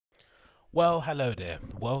Well, hello there.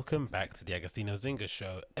 Welcome back to the Agostinho Zinga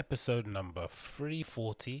show, episode number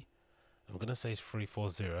 340. I'm going to say it's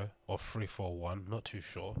 340 or 341, not too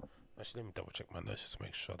sure. Actually, let me double check my notes just to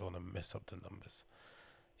make sure I don't want to mess up the numbers.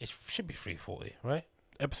 It should be 340, right?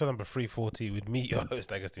 Episode number 340 with me, your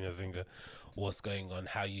host, Agostinho Zinga. What's going on?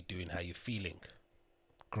 How you doing? How you feeling?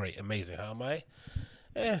 Great, amazing. How am I?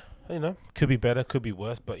 Could be better, could be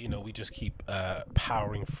worse, but we just keep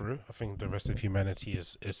powering through. I think the rest of humanity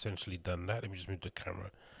has essentially done that. Let me just move the camera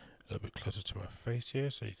a little bit closer to my face here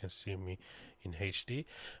so you can see me in HD.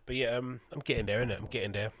 But yeah, I'm getting there, innit? I'm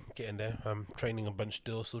getting there. I'm training a bunch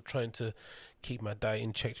still trying to keep my diet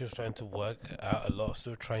in check, just trying to work out a lot,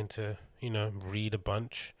 still trying to, read a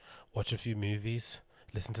bunch, watch a few movies,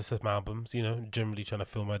 listen to some albums, generally trying to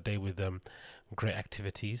fill my day with great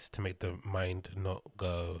activities to make the mind not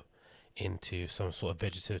go into some sort of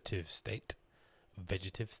vegetative state.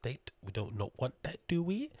 We don't not want that, do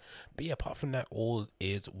we? But yeah, apart from that, all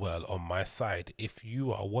is well on my side. If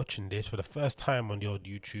you are watching this for the first time on your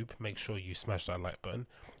YouTube, make sure you smash that like button,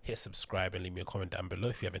 hit subscribe, and leave me a comment down below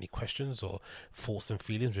if you have any questions or thoughts and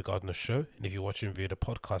feelings regarding the show. And if you're watching via the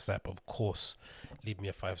podcast app, of course, leave me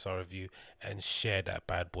a 5-star review and share that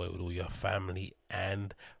bad boy with all your family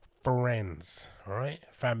and friends. All right,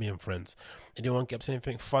 family and friends. Anyone get up to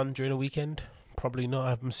anything fun during the weekend? Probably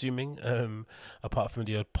not, I'm assuming, apart from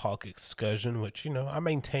the odd park excursion, which I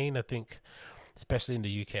maintain. I think especially in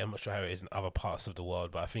the UK, I'm not sure how it is in other parts of the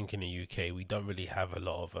world, but I think in the UK we don't really have a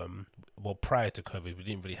lot of well, prior to COVID we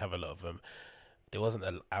didn't really have a lot of there wasn't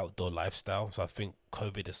an outdoor lifestyle. So I think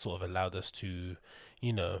COVID has sort of allowed us to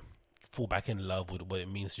you know fall back in love with what it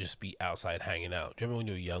means to just be outside hanging out. Do you remember when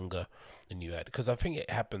you were younger and you had, because I think it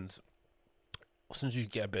happens as soon as you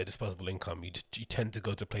get a bit of disposable income, you tend to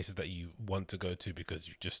go to places that you want to go to because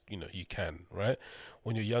you just you can, right?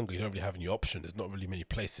 When you're younger, you don't really have any option. There's not really many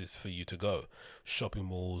places for you to go. Shopping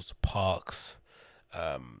malls, parks,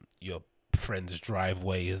 your friends'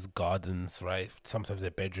 driveways, gardens, right? Sometimes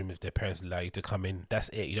their bedroom if their parents allow you to come in. That's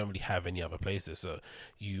it. You don't really have any other places, so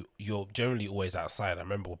you're generally always outside. I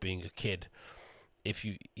remember being a kid, if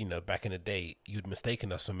back in the day, you'd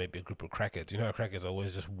mistaken us for maybe a group of crackheads. How crackheads are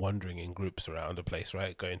always just wandering in groups around the place,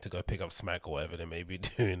 right? Going to go pick up smack or whatever they may be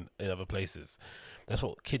doing in other places. That's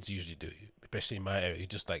what kids usually do, especially in my area.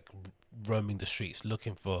 Just like roaming the streets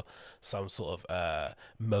looking for some sort of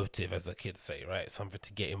motive, as the kids say, right? Something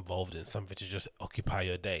to get involved in, something to just occupy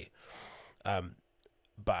your day. Um,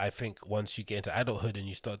 but I think once you get into adulthood and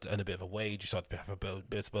you start to earn a bit of a wage, you start to have a bit of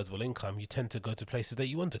disposable income, you tend to go to places that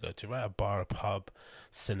you want to go to, right? A bar, a pub,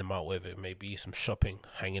 cinema, whatever it may be, some shopping,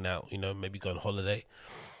 hanging out, maybe go on holiday.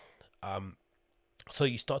 So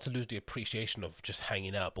you start to lose the appreciation of just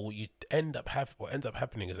hanging out. But what ends up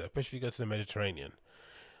happening is that, especially if you go to the Mediterranean,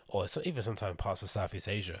 or even sometimes parts of Southeast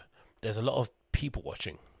Asia, there's a lot of people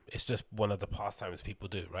watching. It's just one of the pastimes people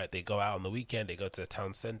do, right? They go out on the weekend, they go to the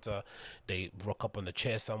town center, they rock up on a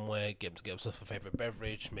chair somewhere, get themselves a favorite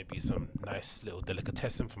beverage, maybe some nice little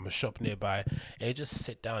delicatessen from a shop nearby, and they just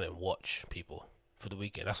sit down and watch people for the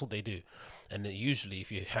weekend. That's what they do. And then usually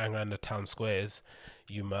if you hang around the town squares,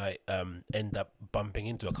 you might end up bumping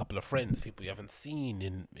into a couple of friends, people you haven't seen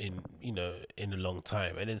in a long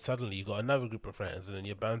time, and then suddenly you got another group of friends, and then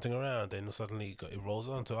you're bouncing around, and suddenly it rolls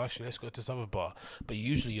on to, actually, let's go to this other bar. But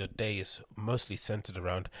usually your day is mostly centered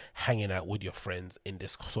around hanging out with your friends in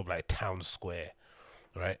this sort of like town square,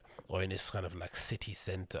 right? Or in this kind of like city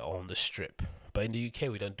center on the strip. But in the UK,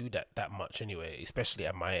 we don't do that much anyway, especially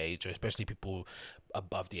at my age, or especially people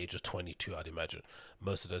above the age of 22, I'd imagine.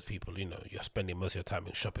 Most of those people, you're spending most of your time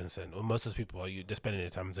in shopping centers, or most of those people they're spending their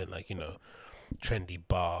time in like, trendy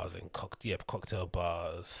bars and cocktail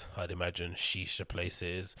bars, I'd imagine, shisha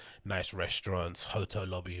places, nice restaurants, hotel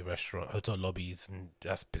lobbies, and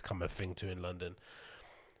that's become a thing too in London.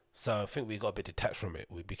 So I think we got a bit detached from it.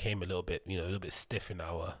 We became a little bit stiff in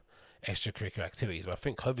our extracurricular activities. But I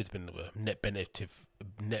think COVID's been a net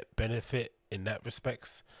benefit in that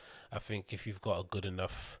respects. I think if you've got a good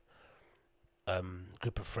enough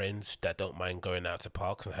group of friends that don't mind going out to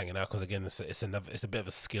parks and hanging out, because again, it's a bit of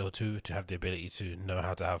a skill too, to have the ability to know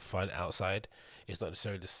how to have fun outside. It's not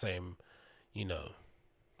necessarily the same, you know,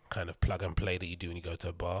 kind of plug and play that you do when you go to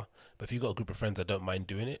a bar. But if you've got a group of friends that don't mind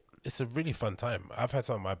doing it, it's a really fun time. I've had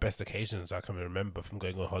some of my best occasions I can remember from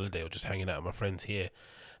going on holiday or just hanging out with my friends here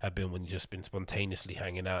have been when you've just been spontaneously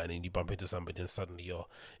hanging out, and then you bump into somebody and suddenly your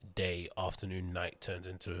day, afternoon, night turns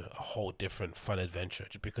into a whole different fun adventure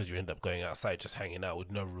just because you end up going outside just hanging out with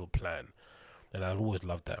no real plan. And I've always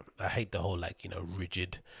loved that. I hate the whole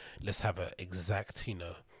rigid, let's have a exact,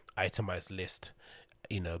 itemized list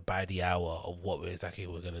by the hour of what we're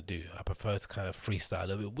gonna do. I prefer to kind of freestyle a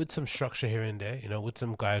little bit with some structure here and there, with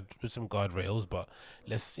some guardrails, but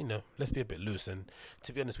let's be a bit loose. And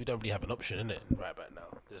to be honest, we don't really have an option in it right about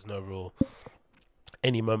now. There's no rule.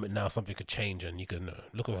 Any moment now, something could change, and you can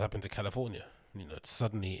look at what happened to California.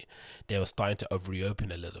 Suddenly they were starting to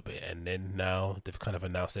reopen a little bit, and then now they've kind of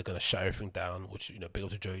announced they're gonna shut everything down. Which big up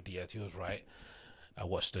to Joey Diaz, he was right. I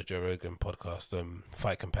watched the Joe Rogan podcast,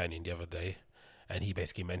 Fight Companion, the other day, and he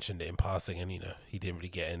basically mentioned it in passing, and he didn't really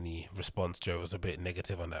get any response. Joe was a bit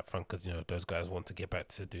negative on that front because those guys want to get back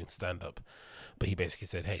to doing stand up, but he basically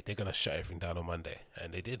said, hey, they're gonna shut everything down on Monday,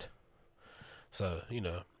 and they did. So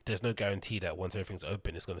there's no guarantee that once everything's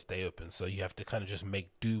open, it's gonna stay open. So you have to kind of just make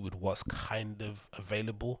do with what's kind of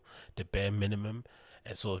available, the bare minimum,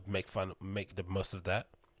 and sort of make the most of that,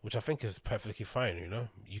 which I think is perfectly fine.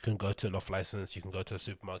 You can go to an off license, you can go to a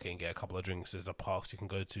supermarket and get a couple of drinks. There's a parks you can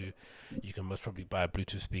go to. You can most probably buy a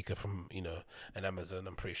Bluetooth speaker from an Amazon.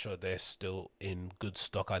 I'm pretty sure they're still in good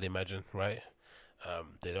stock, I'd imagine, right?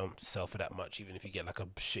 They don't sell for that much. Even if you get like a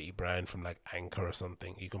shitty brand from like Anchor or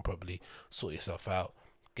something, you can probably sort yourself out,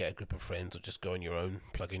 get a group of friends, or just go on your own,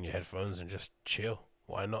 plug in your headphones and just chill.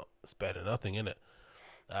 Why not? It's better than nothing, isn't it?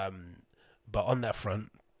 But on that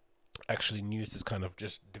front, actually, news has kind of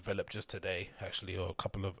just developed just today, actually, or a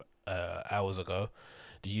couple of hours ago.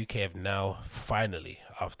 The UK have now finally,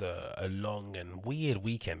 after a long and weird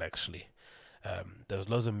weekend, actually, there was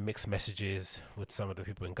loads of mixed messages with some of the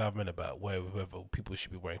people in government about whether people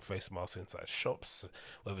should be wearing face masks inside shops,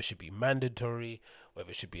 whether it should be mandatory,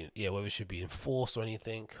 whether it should be enforced or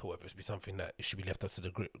anything, or whether it should be something that it should be left up to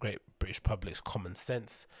the great British public's common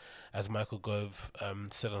sense, as Michael Gove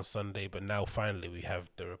said on Sunday. But now finally we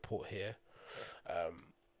have the report here.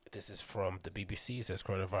 This is from the BBC. It says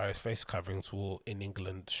coronavirus face coverings will in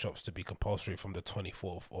England shops to be compulsory from the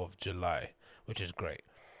 24th of July, which is great.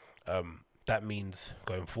 That means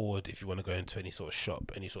going forward, if you want to go into any sort of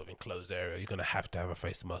shop, any sort of enclosed area, you're going to have a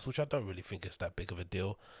face mask, which I don't really think is that big of a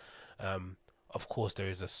deal. Of course, there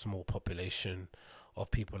is a small population of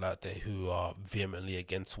people out there who are vehemently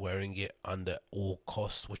against wearing it under all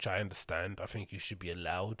costs, which I understand. I think you should be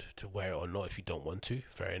allowed to wear it or not if you don't want to,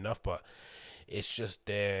 fair enough, but it's just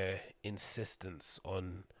their insistence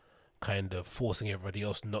on kind of forcing everybody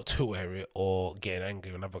else not to wear it or getting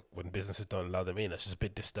angry when businesses don't allow them in. That's just a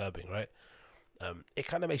bit disturbing, right? It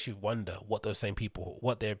kind of makes you wonder what those same people,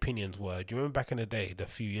 what their opinions were. Do you remember back in the day, a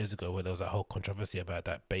few years ago, where there was that whole controversy about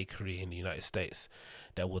that bakery in the United States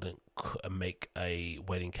that wouldn't make a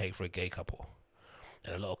wedding cake for a gay couple?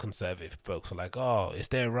 And a lot of conservative folks were like, oh, it's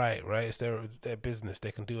their right? It's their business.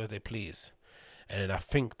 They can do as they please. And then I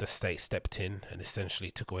think the state stepped in and essentially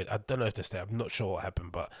took away. I don't know if the state, I'm not sure what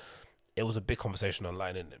happened, but it was a big conversation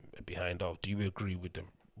online and behind, do you agree with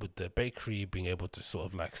the bakery being able to sort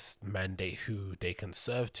of like mandate who they can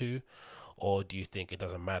serve to, or do you think it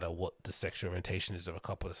doesn't matter what the sexual orientation is of a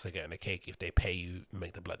couple that's getting a cake if they pay you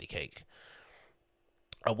make the bloody cake?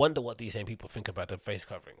 I wonder what these same people think about the face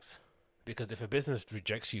coverings, because if a business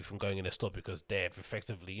rejects you from going in a store because they've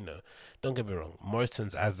effectively, don't get me wrong,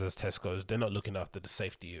 Morrison's, Asda's, Tesco's, they're not looking after the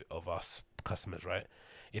safety of us customers, right?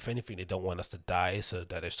 If anything, they don't want us to die so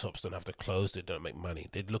that their shops don't have to close, they don't make money.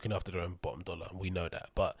 They're looking after their own bottom dollar, and we know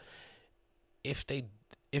that. But if they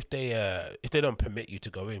don't permit you to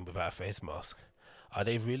go in without a face mask, are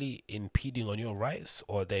they really impeding on your rights,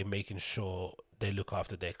 or are they making sure they look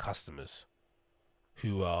after their customers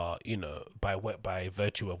who are, by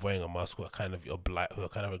virtue of wearing a mask, who are kind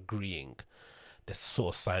of agreeing, they're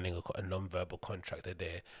sort of signing a non-verbal contract that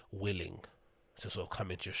they're willing to sort of come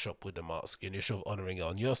into your shop with the mask, and you're sort of honoring it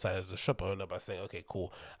on your side as a shop owner by saying, okay,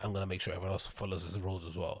 cool, I'm going to make sure everyone else follows his rules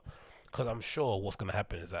as well. Because I'm sure what's going to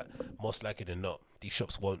happen is that most likely than not, these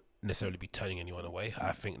shops won't necessarily be turning anyone away.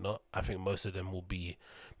 I think not. I think most of them will be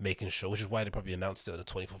making sure, which is why they probably announced it on the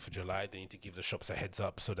 24th of July. They need to give the shops a heads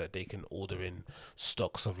up so that they can order in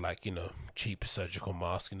stocks of cheap surgical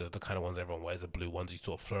masks, the kind of ones everyone wears, the blue ones you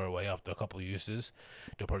sort of throw away after a couple of uses.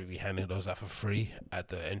 They'll probably be handing those out for free at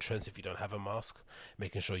the entrance if you don't have a mask,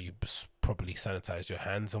 making sure you properly sanitize your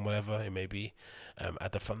hands and whatever it may be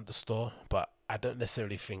at the front of the store. But I don't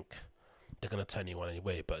necessarily think they're going to turn you on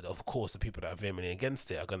anyway. But of course, the people that are vehemently against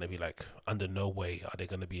it are going to be like, under no way are they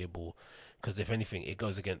going to be able, because if anything, it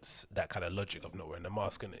goes against that kind of logic of not wearing a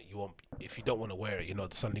mask. And you won't, if you don't want to wear it, you're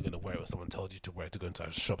not suddenly going to wear it when someone told you to wear it to go into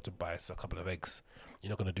a shop to buy a couple of eggs. You're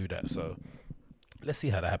not going to do that. So let's see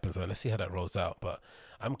how that happens, and let's see how that rolls out. But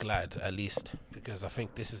I'm glad, at least, because I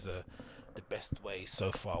think this is the best way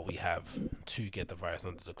so far we have to get the virus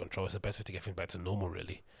under control. It's the best way to get things back to normal,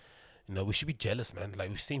 really. You know, we should be jealous, man. Like,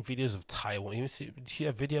 we've seen videos of Taiwan. You see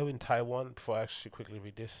a video in Taiwan before I actually quickly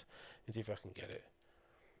read this and see if I can get it.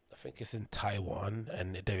 I think it's in Taiwan,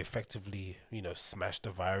 and they've effectively, you know, smashed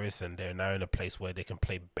the virus, and they're now in a place where they can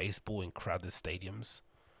play baseball in crowded stadiums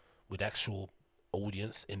with actual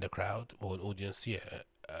audience in the crowd, or an audience, yeah,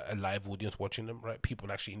 a live audience watching them, right?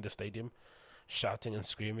 People actually in the stadium shouting and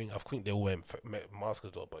screaming. I think they all wear masks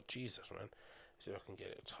as well, but Jesus, man. See if I can get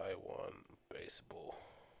it. Taiwan baseball.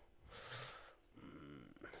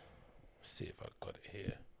 See if I got it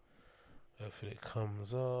here. Hopefully it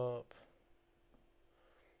comes up.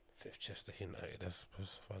 Fifth Chester United. That's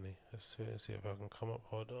funny. Let's see if I can come up.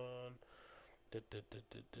 Hold on. No,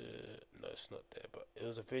 it's not there. But it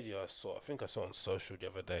was a video I saw. I think I saw on social the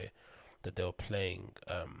other day that they were playing.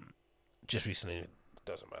 Just recently. It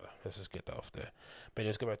doesn't matter. Let's just get that off there. But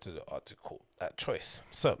let's go back to the article at Choice.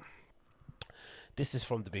 So this is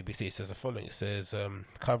from the BBC. It says the following. It says,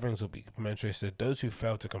 coverings will be complementary. So those who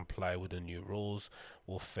fail to comply with the new rules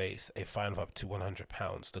will face a fine of up to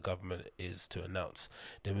 £100. The government is to announce.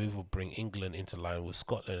 The move will bring England into line with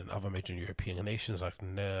Scotland and other major European nations like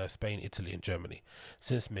Spain, Italy and Germany.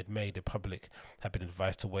 Since mid-May, the public have been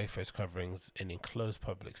advised to wear face coverings in enclosed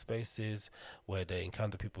public spaces where they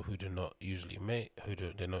encounter people who do not usually meet.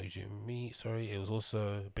 It was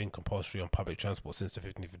also been compulsory on public transport since the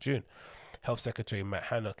 15th of June. Health Secretary Matt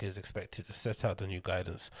Hancock is expected to set out the new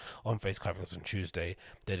guidance on face coverings on Tuesday.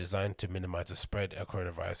 They're designed to minimize the spread of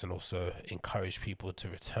coronavirus and also encourage people to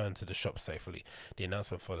return to the shop safely. The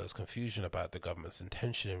announcement follows confusion about the government's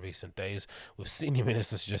intention in recent days, with senior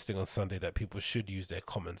ministers suggesting on Sunday that people should use their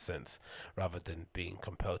common sense rather than being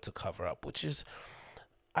compelled to cover up, which is,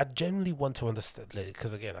 I genuinely want to understand,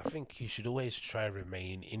 because again, I think you should always try and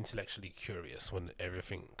remain intellectually curious when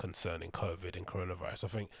everything concerning COVID and coronavirus. I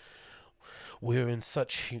think we're in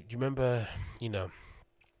such, you remember, you know,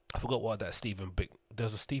 I forgot what that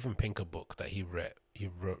there's a Steven Pinker book that he wrote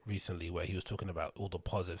recently where he was talking about all the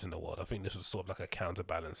positives in the world. I think this was sort of like a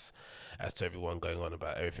counterbalance as to everyone going on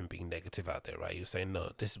about everything being negative out there, right? He was saying,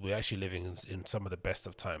 no, we're actually living in some of the best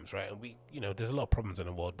of times, right? And we, you know, there's a lot of problems in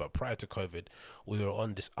the world, but prior to COVID, we were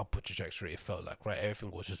on this upward trajectory, it felt like, right?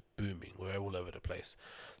 Everything was just booming. We were all over the place.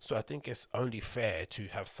 So I think it's only fair to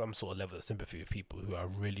have some sort of level of sympathy with people who are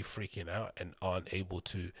really freaking out and aren't able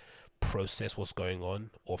to process what's going on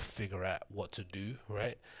or figure out what to do,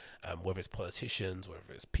 right? Whether it's politicians, whether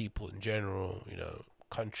it's people in general, you know,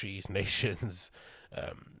 countries, nations,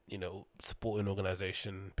 you know, sporting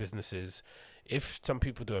organization, businesses. If some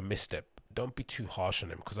people do a misstep, don't be too harsh on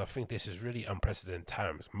them, because I think this is really unprecedented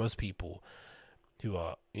times. Most people who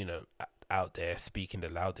are, you know, out there speaking the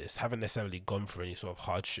loudest haven't necessarily gone through any sort of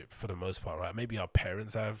hardship for the most part, right? Maybe our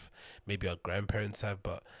parents have, maybe our grandparents have,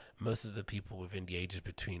 but most of the people within the ages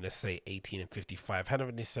between, let's say, 18 and 55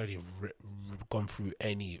 haven't necessarily gone through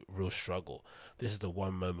any real struggle. This is the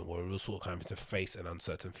one moment where we're sort of having to face an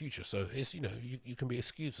uncertain future. So it's, you know, you can be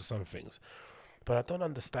excused for some things, but I don't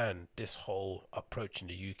understand this whole approach in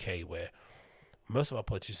the UK where most of our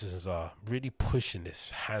politicians are really pushing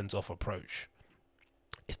this hands-off approach,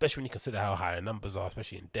 especially when you consider how high our numbers are,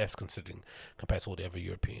 especially in deaths, considering compared to all the other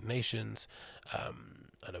European nations.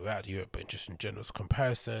 I know we're out of Europe, but just in general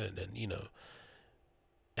comparison, and then, you know,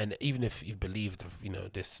 and even if you believe the, you know,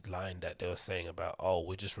 this line that they were saying about, oh,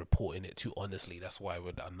 we're just reporting it too honestly, that's why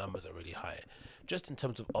our numbers are really high, just in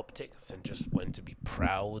terms of optics and just wanting to be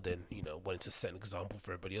proud and, you know, wanting to set an example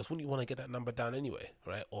for everybody else, wouldn't you want to get that number down anyway,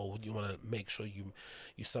 right? Or would you want to make sure you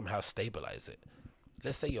somehow stabilize it?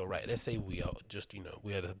 Let's say you're right. Let's say we are just, you know,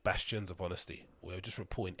 we are the bastions of honesty. We're just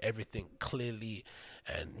reporting everything clearly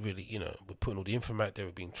and really, you know, we're putting all the information out there.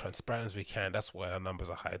 We're being transparent as we can. That's why our numbers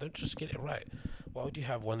are high. Don't just get it right. Why would you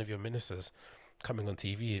have one of your ministers coming on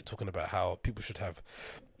TV talking about how people should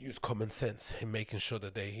use common sense in making sure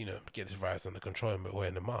that they, you know, get this virus under control and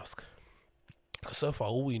wearing a mask? Because so far,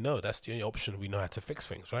 all we know, that's the only option we know how to fix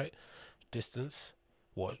things, right? Distance,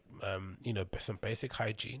 you know, some basic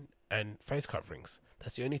hygiene and face coverings.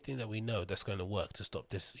 That's the only thing that we know that's going to work to stop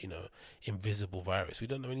this, you know, invisible virus. We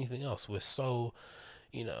don't know anything else. We're so,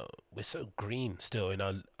 you know, we're so green still in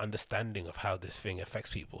our understanding of how this thing affects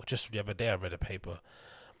people. Just the other day I read a paper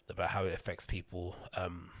about how it affects people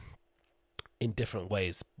in different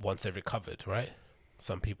ways once they've recovered, right?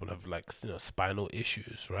 Some people have, like, you know, spinal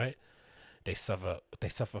issues, right? They suffer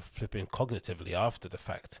flipping cognitively after the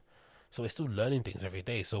fact. So we're still learning things every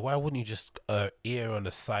day. So why wouldn't you just err on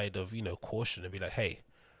the side of, you know, caution and be like, hey,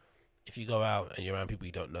 if you go out and you're around people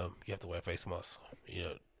you don't know, you have to wear a face mask. You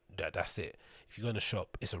know, that's it. If you go in the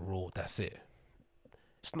shop, it's a rule. That's it.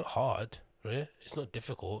 It's not hard. right? It's not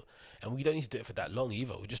difficult, and we don't need to do it for that long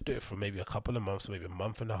either. We just do it for maybe a couple of months, maybe a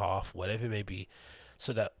month and a half, whatever it may be,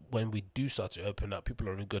 so that when we do start to open up, people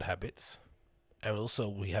are in good habits, and also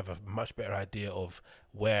we have a much better idea of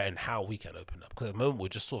where and how we can open up. Because at the moment we're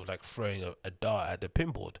just sort of like throwing a dart at the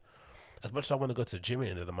pinboard. As much as I want to go to the gym at the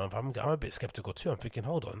end of the month, I'm a bit skeptical too. I'm thinking,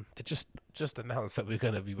 hold on, they just announced that we're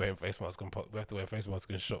going to be wearing face masks. We have to wear face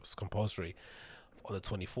masks in shops compulsory on the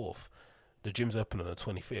 24th. The gym's open on the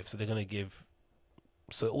 25th, so they're going to give.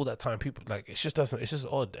 So all that time, people like it just doesn't. It's just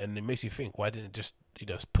odd, and it makes you think. Why didn't it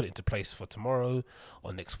just put it into place for tomorrow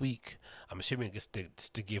or next week? I'm assuming it's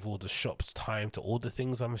to give all the shops time to order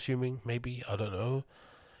things. I'm assuming maybe I don't know.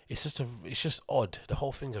 It's just odd. The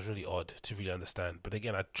whole thing is really odd to really understand. But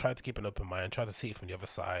again, I try to keep an open mind, try to see it from the other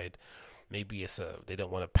side. Maybe they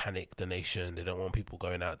don't want to panic the nation. They don't want people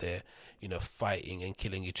going out there, fighting and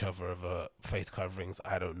killing each other over face coverings.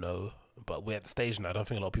 I don't know. But we're at the stage now. I don't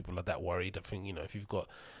think a lot of people are that worried. I think, if you've got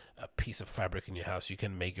a piece of fabric in your house, you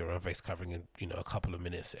can make your own face covering in, a couple of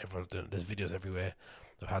minutes. There's videos everywhere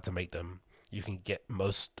of how to make them. You can get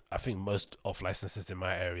most off licenses in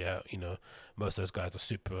my area, most of those guys are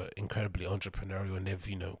super incredibly entrepreneurial, and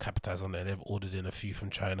they've, capitalized on that. They've ordered in a few from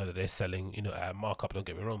China that they're selling, at a markup, don't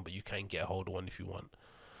get me wrong, but you can get a hold of one if you want.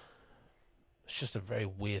 It's just a very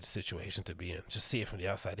weird situation to be in. Just see it from the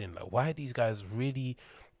outside in. Like, why are these guys really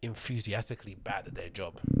enthusiastically bad at their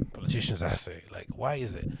job? Politicians, I say. Like, why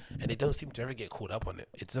is it? And they don't seem to ever get caught up on it.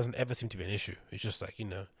 It doesn't ever seem to be an issue. It's just like,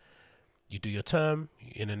 you do your term,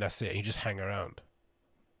 and then that's it. And you just hang around.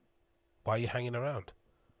 Why are you hanging around?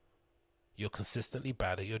 You're consistently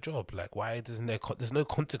bad at your job. Like, why there's no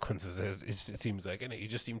consequences? It seems like, innit? You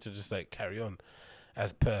just seem to just like carry on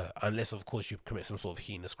as per, unless of course you commit some sort of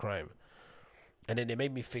heinous crime. And then it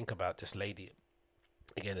made me think about this lady.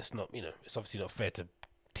 Again, it's not, it's obviously not fair to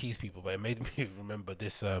tease people, but it made me remember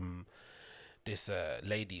this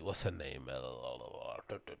lady. What's her name? I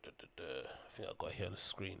think I got it here on the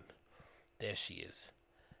screen. There she is,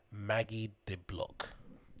 Maggie de Block.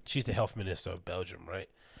 She's the health minister of Belgium, right?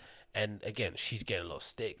 And again, she's getting a lot of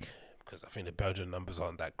stick because I think the Belgian numbers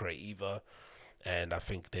aren't that great either, and I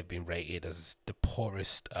think they've been rated as the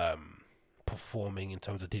poorest performing in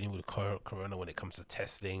terms of dealing with corona when it comes to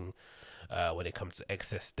testing, when it comes to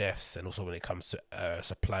excess deaths, and also when it comes to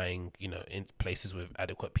supplying, in places with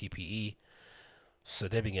adequate PPE. So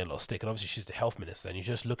they've been getting a lot of stick, and obviously she's the health minister, and you're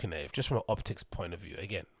just looking at it just from an optics point of view.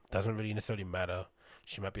 Again, doesn't really necessarily matter.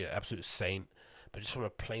 She might be an absolute saint, but just from a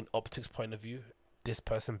plain optics point of view, this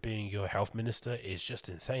person being your health minister is just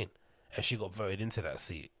insane. And she got voted into that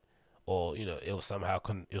seat, or it was somehow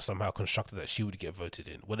constructed that she would get voted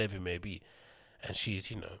in, whatever it may be. And she's,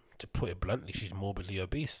 to put it bluntly, she's morbidly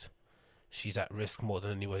obese. She's at risk more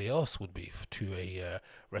than anybody else would be to a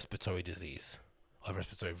respiratory disease, or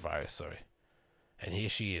respiratory virus, sorry. And here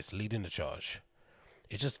she is leading the charge.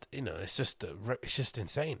 It's just, it's just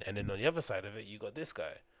insane. And then on the other side of it, you got this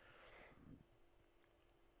guy,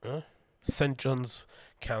 St. John's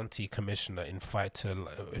County Commissioner in fight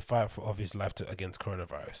of his life against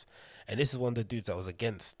coronavirus. And this is one of the dudes that was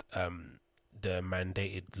against the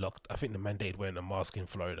mandated I think the mandated wearing a mask in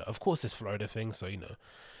Florida. Of course, it's Florida thing, so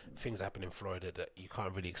things happen in Florida that you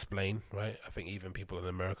can't really explain, right? I think even people in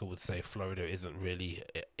America would say Florida isn't really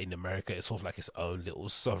in America. It's sort of like its own little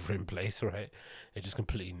sovereign place, right? It's just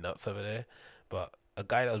completely nuts over there. But a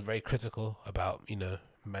guy that was very critical about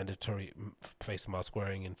mandatory face mask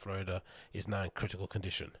wearing in Florida is now in critical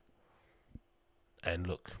condition. And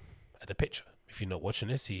look at the picture. If you're not watching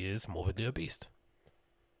this, he is morbidly obese.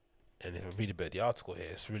 And if I read about the article here,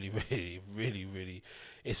 it's really, really, really, really,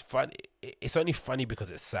 it's funny. It's only funny because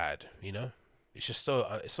it's sad, It's just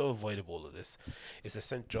it's so avoidable, all of this. It's a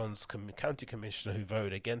St. John's County Commissioner who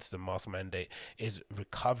voted against the mask mandate is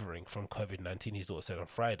recovering from COVID-19, his daughter said on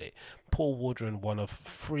Friday. Paul Waldron, one of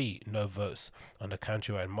 3 no votes on the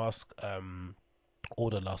countrywide mask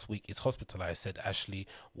order last week, is hospitalized, said Ashley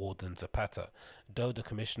Walden Zapata. Though the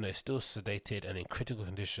commissioner is still sedated and in critical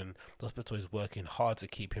condition, the hospital is working hard to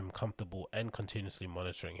keep him comfortable and continuously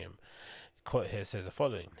monitoring him. Quote here says the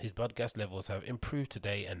following: his blood gas levels have improved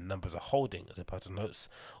today and numbers are holding, Zapata notes.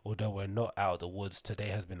 Although we're not out of the woods, today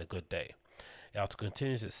has been a good day. The article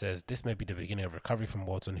continues, it says, this may be the beginning of recovery from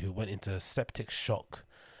Walton, who went into septic shock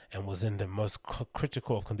and was in the most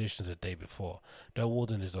critical of conditions the day before. Though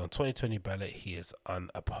Walden is on 2020 ballot, he is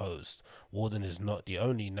unopposed. Walden is not the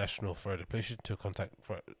only national Florida politician to contact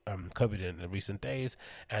COVID in the recent days.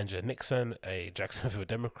 Angela Nixon, a Jacksonville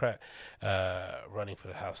Democrat running for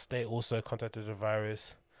the House state, also contacted the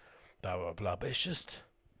virus. Blah blah blah. But it's just,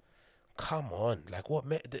 come on, like what?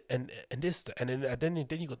 And then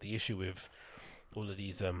you got the issue with all of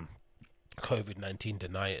these COVID-19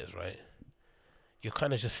 deniers, right? You're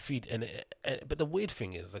kind of just feed and but the weird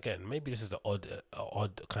thing is, again, maybe this is the odd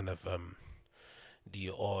kind of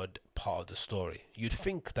the odd part of the story. You'd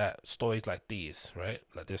think that stories like these, right,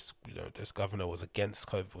 like this, this governor was against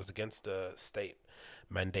COVID, was against the state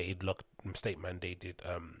mandated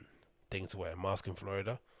thing to wear a mask in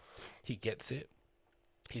Florida. He gets it.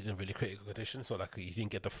 He's in really critical condition. So like he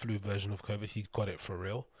didn't get the flu version of COVID. He's got it for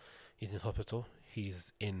real. He's in hospital.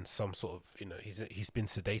 He's in some sort of, he's been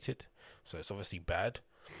sedated. So it's obviously bad,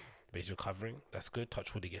 but he's recovering. That's good.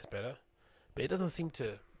 Touch wood, he gets better. But it doesn't seem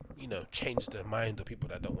to, change the mind of people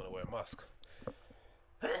that don't want to wear a mask.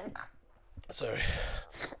 Sorry.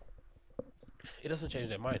 It doesn't change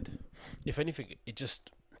their mind. If anything, it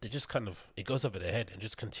just it goes over their head and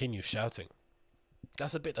just continues shouting.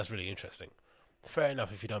 That's a bit that's really interesting. Fair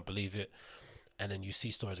enough if you don't believe it, and then you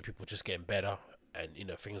see stories of people just getting better, and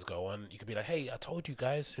things go on. You could be like, "Hey, I told you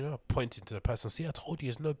guys," pointing to the person. See, I told you,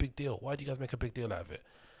 it's no big deal. Why do you guys make a big deal out of it?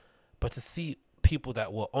 But to see people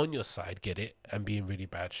that were on your side get it and be in really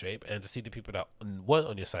bad shape, and to see the people that weren't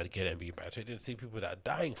on your side get it and be in bad shape, and to see people that are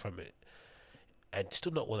dying from it and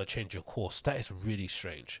still not want to change your course, that is really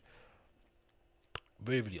strange.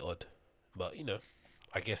 Really, really odd. But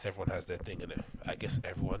I guess everyone has their thing, innit? I guess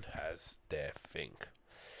everyone has their thing.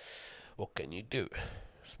 What can you do?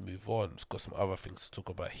 Let's move on. Let's got some other things to talk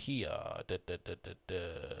about here.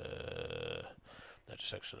 Natural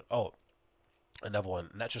section. Oh, another one.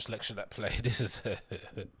 Natural selection at play. This is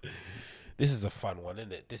a fun one,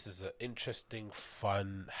 isn't it? This is an interesting,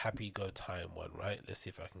 fun, happy go time one, right? Let's see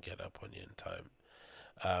if I can get up on you in time.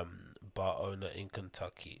 Bar owner in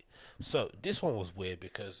Kentucky. So this one was weird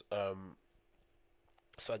because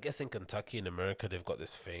so I guess in Kentucky, in America, they've got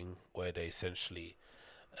this thing where they essentially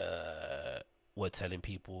were telling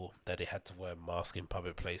people that they had to wear a mask in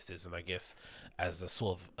public places, and I guess as a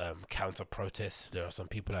sort of counter protest, there are some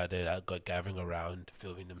people out there that got gathering around,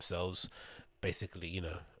 filming themselves, basically,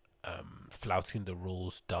 flouting the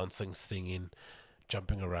rules, dancing, singing,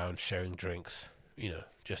 jumping around, sharing drinks,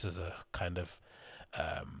 just as a kind of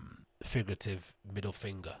figurative middle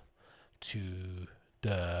finger to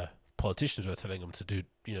the politicians who are telling them to do,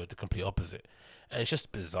 the complete opposite. And it's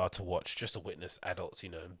just bizarre to watch, just to witness adults,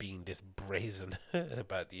 being this brazen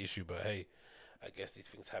about the issue. But hey, I guess these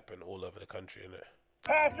things happen all over the country, innit?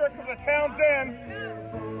 Pastor from the town's end,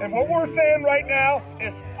 and what we're saying right now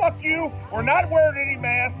is fuck you. We're not wearing any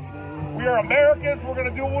masks. We are Americans. We're going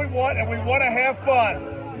to do what we want, and we want to have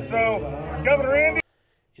fun. So, Governor Andy.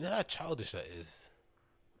 You know how childish that is?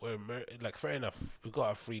 We're like, fair enough. We've got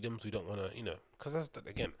our freedoms. We don't want to, because that's,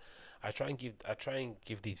 again, I try and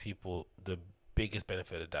give these people the biggest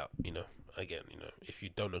benefit of the doubt. Again, if you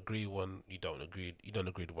don't agree you don't agree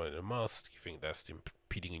to wearing a mask, you think that's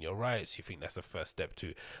impeding in your rights, you think that's the first step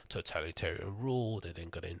to totalitarian rule, they're then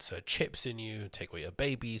going to insert chips in you, take away your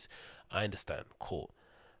babies. I understand, cool.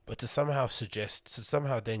 But to somehow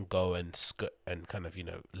then go and kind of,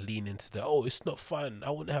 lean into the, it's not fun,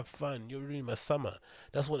 I want to have fun, you're ruining my summer.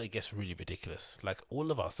 That's when it gets really ridiculous. Like, all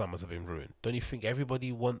of our summers have been ruined. Don't you think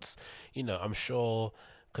everybody wants, I'm sure,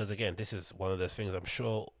 because again, this is one of those things, I'm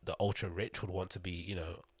sure the ultra rich would want to be,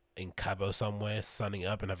 in Cabo somewhere, sunning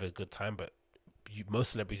up and having a good time, but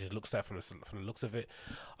most celebrities, it looks like from the looks of it,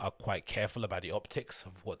 are quite careful about the optics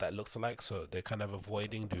of what that looks like, so they're kind of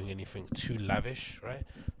avoiding doing anything too lavish, right?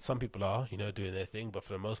 Some people are, doing their thing, but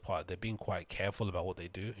for the most part, they're being quite careful about what they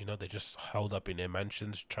do. They're just held up in their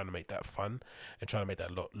mansions, trying to make that fun and trying to make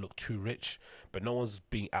that look too rich, but no one's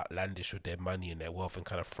being outlandish with their money and their wealth and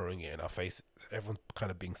kind of throwing it in our face. Everyone's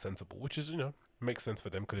kind of being sensible, which is, makes sense for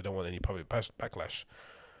them because they don't want any public backlash.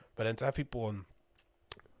 But then to have people on,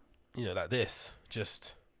 like this,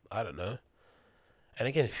 just, I don't know. And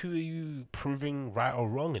again, who are you proving right or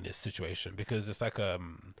wrong in this situation? Because it's like a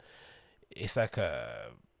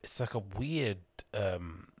weird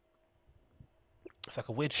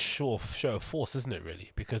show of force, isn't it,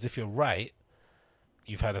 really? Because if you're right,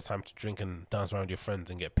 you've had a time to drink and dance around your friends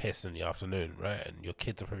and get pissed in the afternoon, right? And your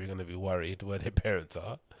kids are probably going to be worried where their parents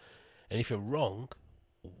are. And if you're wrong,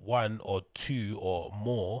 one or two or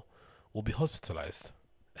more will be hospitalized.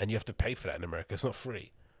 And you have to pay for that in America. It's not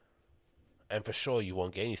free. And for sure, you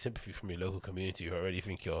won't get any sympathy from your local community who already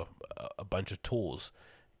think you're a bunch of tools.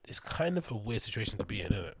 It's kind of a weird situation to be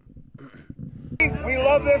in, isn't it? We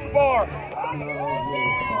love this bar.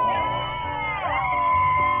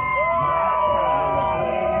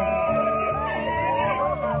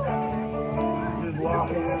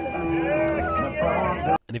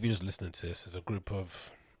 And if you're just listening to this, there's a group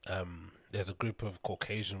of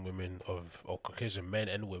Caucasian women or Caucasian men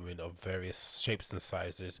and women of various shapes and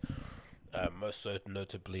sizes, Most so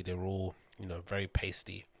notably, they're all, you know, very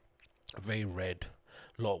pasty, very red,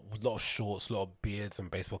 lot of shorts, lot of beards and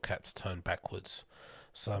baseball caps turned backwards,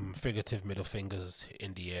 some figurative middle fingers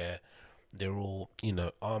in the air. They're all, you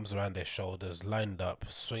know, arms around their shoulders, lined up,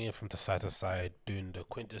 swinging from side to side, doing the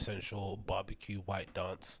quintessential barbecue white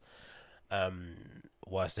dance.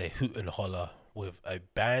 Whilst they hoot and holler with a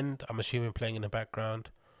band, I'm assuming, playing in the background.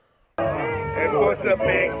 It puts a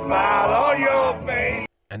big smile on your face.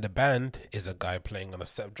 And the band is a guy playing on a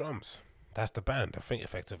set of drums. That's the band, I think,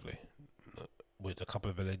 effectively, with a couple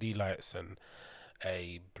of LED lights and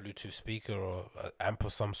a Bluetooth speaker or an amp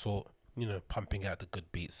of some sort, you know, pumping out the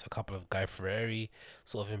good beats. A couple of Guy Fieri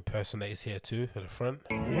sort of impersonators here too at the front.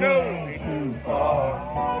 No,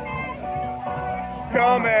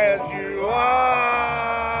 come as you are.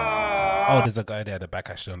 Oh, there's a guy there at the back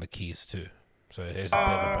actually on the keys too. So here's a bit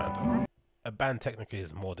of a band. A band technically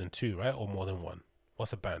is more than two, right? Or more than one?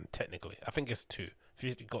 What's a band technically? I think it's two. If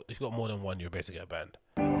you've got more than one, you're basically a band.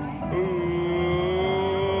 Ooh,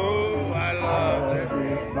 I love it.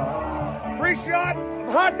 Free shot.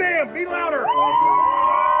 Hot damn. Be louder.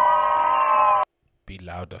 Be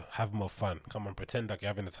louder. Have more fun. Come on, pretend like you're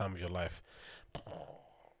having the time of your life.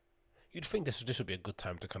 You'd think this would be a good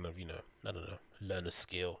time to kind of, you know, I don't know, learn a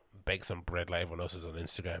skill, bake some bread like everyone else is on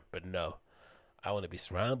Instagram. But no, I want to be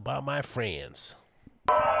surrounded by my friends.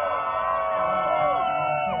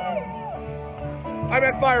 I'm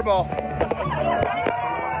at Fireball.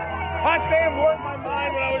 Hot damn worked my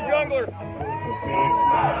mind when I was younger.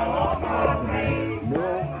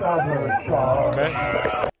 Okay.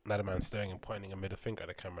 Now the man's staring and pointing a middle finger at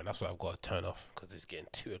the camera, and that's what I've got to turn off because it's getting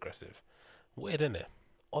too aggressive. Weird, isn't it?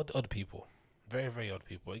 Odd people. Very, very odd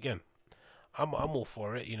people. Again, I'm all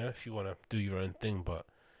for it, you know, if you want to do your own thing, but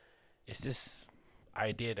it's this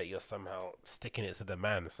idea that you're somehow sticking it to the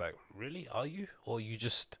man. It's like, really? Are you? Or are you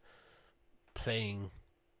just playing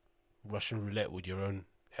Russian roulette with your own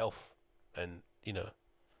health? And, you know,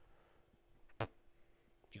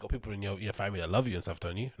 you got people in your family that love you and stuff,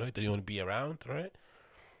 don't you? That you want to be around, right?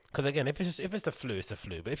 Because again, if it's the flu, it's the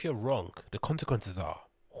flu. But if you're wrong, the consequences are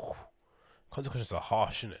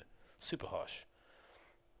harsh, isn't it? Super harsh.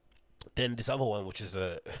 Then this other one, which is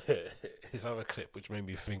this other clip, which made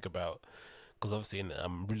me think about, because obviously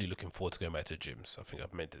I'm really looking forward to going back to gyms. I think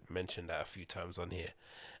I've mentioned that a few times on here.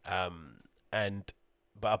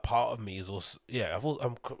 But a part of me is also, yeah,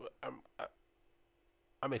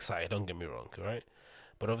 I'm excited. Don't get me wrong, right?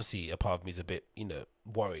 But obviously, a part of me is a bit, you know,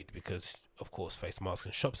 worried because, of course, face masks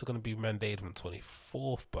in shops are going to be mandated on the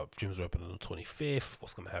 24th, but gyms are open on the 25th.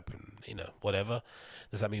 What's going to happen? You know, whatever.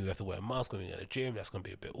 Does that mean we have to wear a mask when we go to the gym? That's going to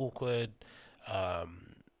be a bit awkward.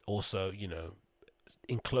 Also, you know,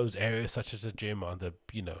 enclosed areas such as the gym are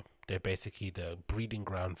they're basically the breeding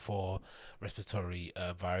ground for respiratory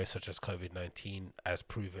virus such as COVID-19, as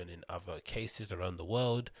proven in other cases around the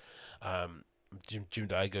world. Gym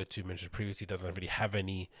that I go to, mentioned previously, doesn't really have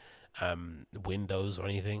any windows or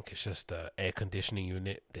anything. It's just an air conditioning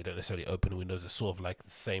unit. They don't necessarily open windows. It's sort of like the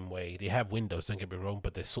same way they have windows, don't get me wrong,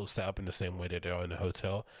 but they're sort of set up in the same way that they are in a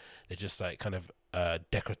hotel. They're just like kind of a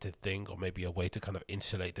decorative thing, or maybe a way to kind of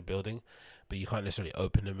insulate the building, but you can't necessarily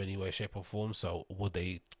open them in any way, shape or form. So would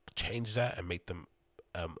they change that and make them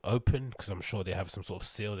open? Because I'm sure they have some sort of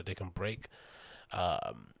seal that they can break.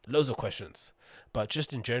 Loads of questions. But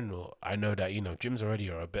just in general, I know that, you know, gyms already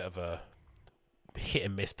are a bit of a hit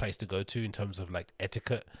and miss place to go to in terms of like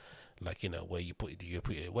etiquette. Like, you know, where do you put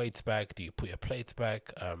your weights back? Do you put your plates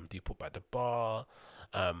back? Do you put back the bar?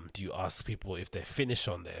 Do you ask people if they're finished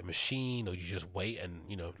on their machine, or you just wait and,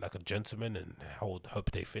 you know, like a gentleman and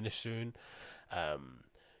hope they finish soon?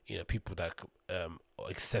 You know, people that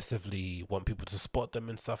excessively want people to spot them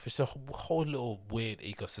and stuff. It's a whole little weird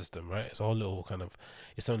ecosystem, right? It's a whole little kind of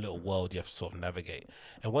its own little world you have to sort of navigate.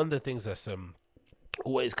 And one of the things that's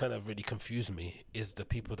always kind of really confused me is the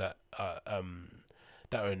people that are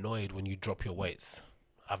annoyed when you drop your weights.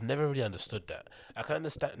 I've never really understood that. I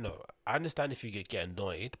understand if you get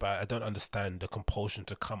annoyed, but I don't understand the compulsion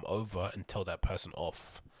to come over and tell that person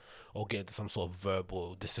off, or get into some sort of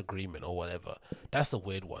verbal disagreement or whatever. That's the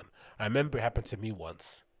weird one. I remember it happened to me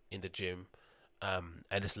once in the gym, and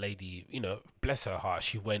this lady, you know, bless her heart,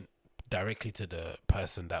 she went directly to the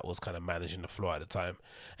person that was kind of managing the floor at the time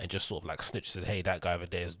and just sort of like snitched, said, hey, that guy over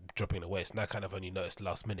there is dropping the weights. And I kind of only noticed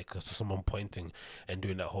last minute because of someone pointing and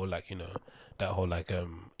doing that whole like, you know, that whole like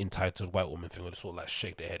entitled white woman thing where they sort of like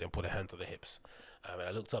shake their head and put their hands on their hips. And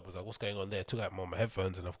I looked up, I was like, what's going on there? Took out my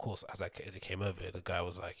headphones, and of course, as he came over, the guy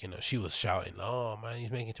was like, you know, she was shouting, oh man,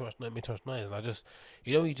 he's making too much noise. And I just,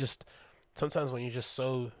 you know, sometimes when you're just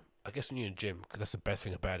so, I guess when you're in the gym, because that's the best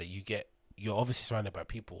thing about it, you get you're obviously surrounded by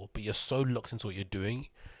people, but you're so locked into what you're doing,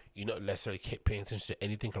 you're not necessarily paying attention to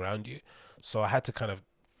anything around you. So I had to kind of,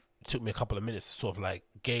 it took me a couple of minutes to sort of like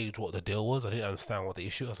gauge what the deal was. I didn't understand what the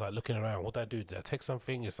issue was. Like looking around, what did I do? Did I take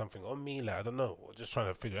something? Is something on me? Like, I don't know. Just trying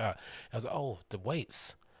to figure it out. I was like, oh, the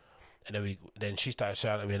weights. And then she started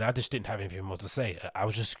shouting at me, and I just didn't have anything more to say. I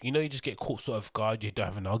was just, you just get caught sort of guard, you don't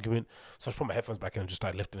have an argument. So I just put my headphones back in and just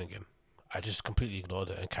started lifting again. I just completely ignored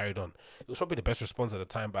it and carried on. It was probably the best response at the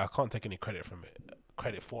time, but I can't take any credit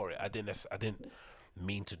for it. I didn't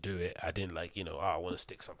mean to do it. I didn't like, I want to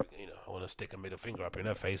stick something, I want to stick a middle finger up in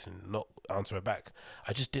her face and not answer her back.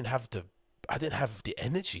 I just didn't have the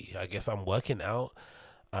energy. I guess I'm working out.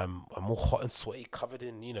 I'm all hot and sweaty, covered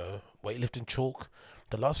in, weightlifting chalk.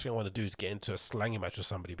 The last thing I want to do is get into a slanging match with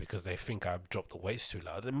somebody because they think I've dropped the weights too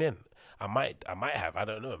loud. I mean, I might have, I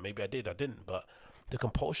don't know. Maybe I did, I didn't. But the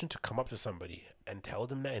compulsion to come up to somebody and tell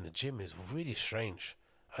them that in the gym is really strange.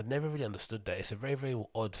 I've never really understood that. It's a very, very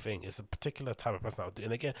odd thing. It's a particular type of person I would do.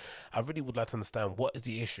 And again, I really would like to understand what is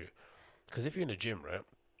the issue. Because if you're in the gym, right,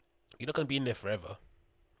 you're not going to be in there forever.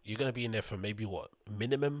 You're going to be in there for maybe what?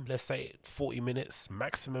 Minimum, let's say 40 minutes,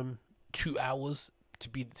 maximum 2 hours to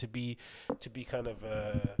be kind of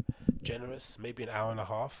generous, maybe an hour and a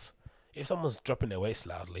half. If someone's dropping their weights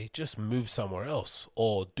loudly, just move somewhere else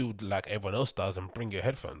or do like everyone else does and bring your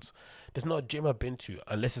headphones. There's not a gym I've been to,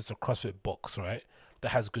 unless it's a CrossFit box, right, that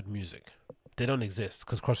has good music. They don't exist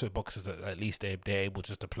because CrossFit boxes, at least they're able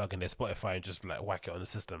just to plug in their Spotify and just like whack it on the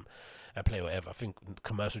system and play whatever. I think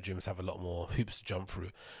commercial gyms have a lot more hoops to jump through,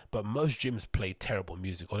 but most gyms play terrible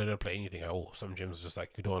music or they don't play anything at all. Some gyms are just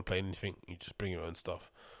like, you don't want to play anything, you just bring your own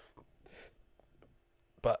stuff.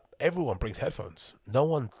 But everyone brings headphones. No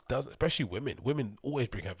one does, especially women. Women always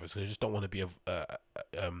bring headphones because they just don't want to be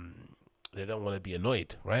they don't want to be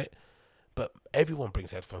annoyed, right? But everyone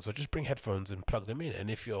brings headphones, so just bring headphones and plug them in. And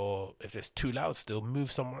if it's too loud still, move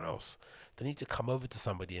somewhere else. They need to come over to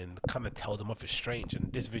somebody and kind of tell them off. It's strange,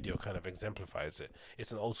 and this video kind of exemplifies it.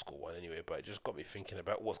 It's an old school one anyway, but it just got me thinking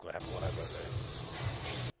about what's going to happen when I go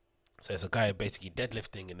there. So it's a guy basically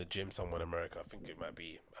deadlifting in the gym somewhere in America. I think it might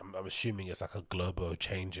be, I'm assuming it's like a Globo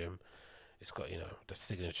chain gym. It's got, the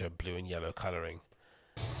signature blue and yellow coloring.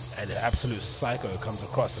 And an absolute psycho comes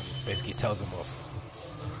across and basically tells him off.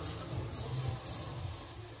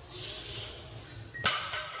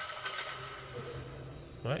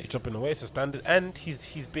 Right, he's dropping away, so standard, and he's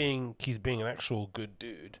being an actual good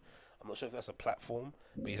dude. I'm not sure if that's a platform,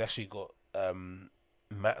 but he's actually got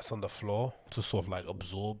mats on the floor to sort of like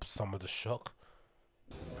absorb some of the shock,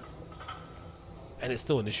 and it's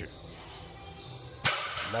still an issue.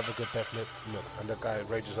 Another good definite. Look, and the guy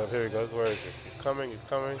rages up. Here he goes. Where is he? He's coming. He's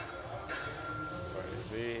coming. Where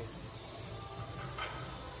is he?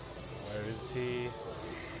 Where is he?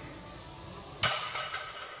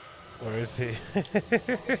 Where is he?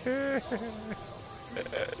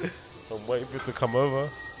 I'm waiting for him to come over.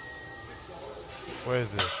 Where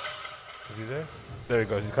is he? Is he there? There he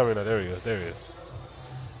goes. He's coming now. There he goes. There he is.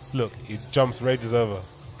 Look, he jumps, rages over.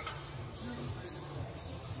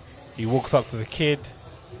 He walks up to the kid.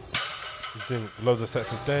 He's doing loads of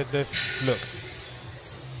sets of deadlifts. Look.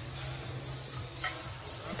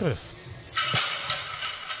 Look at this.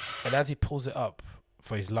 And as he pulls it up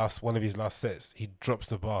for one of his last sets, he drops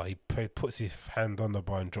the bar. He puts his hand on the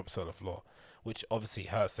bar and drops it on the floor, which obviously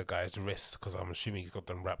hurts the guy's wrists because I'm assuming he's got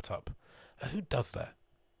them wrapped up. Like, who does that?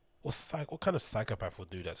 What kind of psychopath would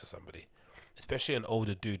do that to somebody? Especially an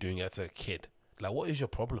older dude doing that to a kid. Like, what is your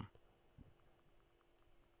problem?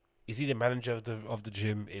 Is he the manager of the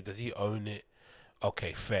gym? Does he own it?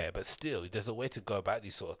 Okay, fair, but still, there's a way to go about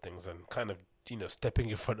these sort of things and kind of, stepping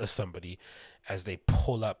in front of somebody as they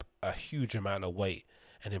pull up a huge amount of weight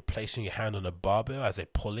and then placing your hand on a barbell as they're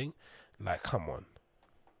pulling. Like, come on.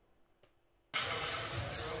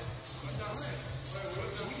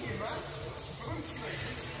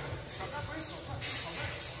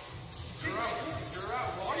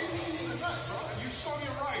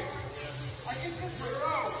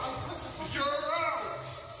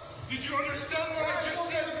 Did you understand what I just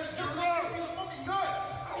said? You're wrong. You're fucking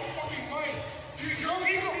nuts. I don't fucking mind. You're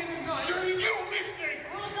illegal lifting.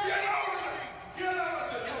 Get out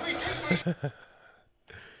of here.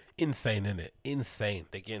 Insane, innit? Insane.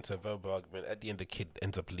 They get into a verbal argument. At the end, the kid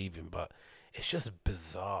ends up leaving, but it's just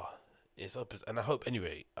bizarre. It's so bizarre. And I hope,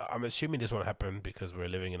 anyway, I'm assuming this won't happen because we're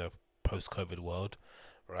living in a post-COVID world,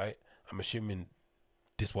 right? I'm assuming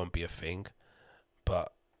this won't be a thing,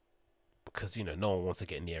 but because, no one wants to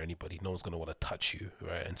get near anybody. No one's going to want to touch you,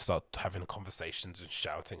 right? And start having conversations and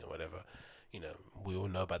shouting or whatever. We all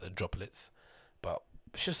know about the droplets. But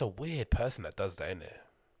it's just a weird person that does that, innit?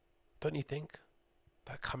 Don't you think?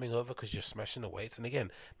 like coming over because you're smashing the weights. And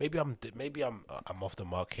again, maybe I'm off the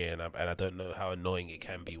mark here, and I don't know how annoying it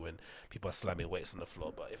can be when people are slamming weights on the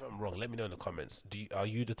floor. But if I'm wrong, let me know in the comments. Are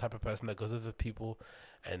you the type of person that goes over to people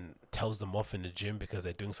and tells them off in the gym because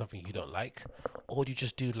they're doing something you don't like, or do you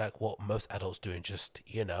just do like what most adults do and just,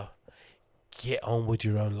 you know, get on with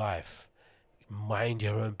your own life, mind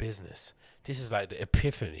your own business? This is like the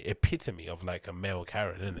epitome of like a male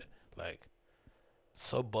Karen, isn't it? Like,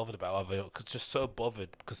 so bothered about other, cause just so bothered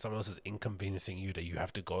because someone else is inconveniencing you that you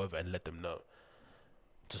have to go over and let them know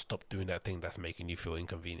to stop doing that thing that's making you feel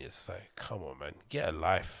inconvenienced. It's like, come on, man, get a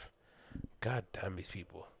life. God damn these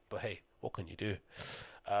people. But hey, what can you do?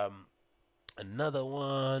 Another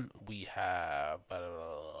one we have.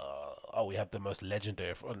 Oh, we have the most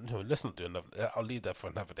legendary. No, let's not do another. I'll leave that for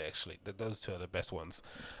another day. Actually, those two are the best ones.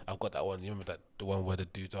 I've got that one. You remember that the one where the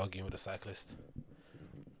dude's arguing with the cyclist?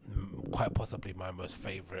 Quite possibly my most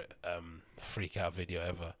favorite freak out video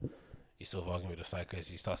ever. He's sort of arguing with the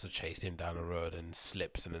cyclist. He starts to chase him down the road and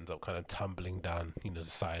slips and ends up kind of tumbling down, you know,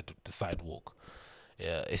 the sidewalk.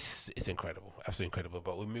 Yeah, it's incredible, absolutely incredible.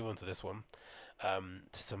 But we'll move on to this one, to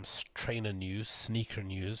some trainer news, sneaker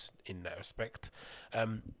news in that respect.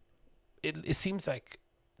 It seems like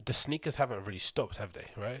the sneakers haven't really stopped, have they?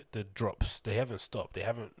 Right, the drops, they haven't stopped. They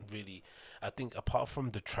haven't really. I think apart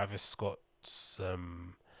from the Travis Scott's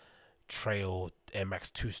Trail Air Max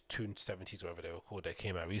 270s, whatever they were called, that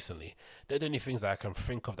came out recently, they're the only things that I can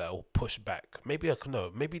think of that will push back. Maybe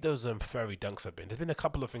maybe those furry dunks have been. There's been a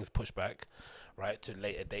couple of things pushed back, right, to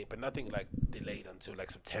later date, but nothing like delayed until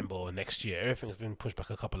like September or next year. Everything's been pushed back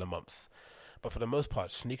a couple of months. But for the most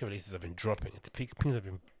part, sneaker releases have been dropping. Things have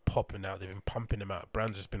been popping out. They've been pumping them out.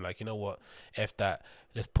 Brands just been like, you know what? F that.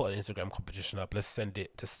 Let's put an Instagram competition up. Let's send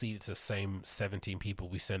it to see the same 17 people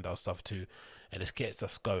we send our stuff to, and let's get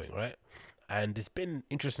us going, right? And it's been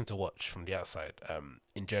interesting to watch from the outside.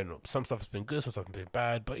 In general, some stuff has been good, some stuff has been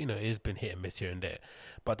bad, but you know, it's been hit and miss here and there.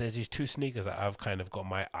 But there's these two sneakers that I've kind of got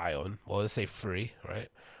my eye on. Well, let's say three, right?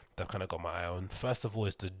 That I've kind of got my eye on. First of all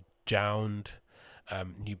is the JJJJound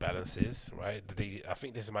New Balances, right? I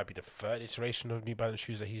think this might be the third iteration of New Balance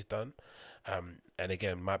shoes that he's done, and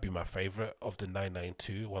again, might be my favorite of the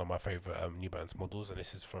 992, one of my favorite New Balance models. And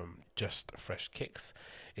this is from Just Fresh Kicks.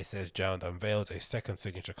 It says JJJJound unveils a second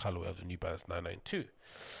signature colorway of the New Balance 992.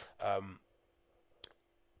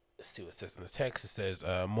 Let's see what it says in the text. It says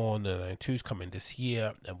more on the 992s coming this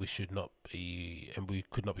year, and we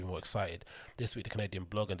could not be more excited. This week, the Canadian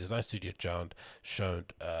blog and design studio JJJJound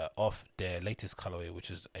showed off their latest colorway,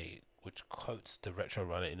 which coats the retro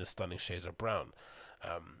runner in the stunning shades of brown.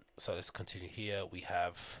 So let's continue here. We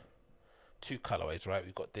have two colorways, right?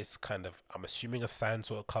 We've got this kind of, I'm assuming, a sand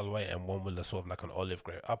sort of colorway, and one with a sort of like an olive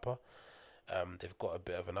grey upper. They've got a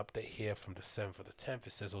bit of an update here from the 7th of the 10th.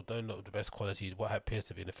 It says, although not the best quality, what appears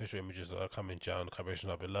to be an official images that are coming down, the collaboration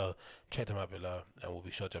are below. Check them out below, and we'll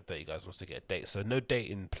be sure to update you guys once to get a date. So no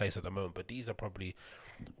date in place at the moment, but these are probably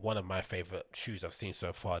one of my favorite shoes I've seen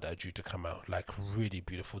so far that are due to come out. Like, really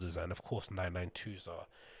beautiful design. Of course, 992s are,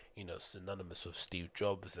 you know, synonymous with Steve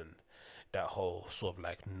Jobs and that whole sort of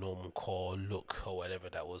like normal core look or whatever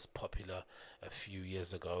that was popular a few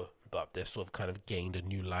years ago, but they've sort of kind of gained a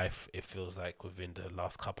new life. It feels like within the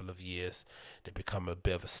last couple of years they've become a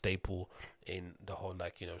bit of a staple in the whole,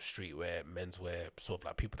 like, you know, streetwear, menswear, sort of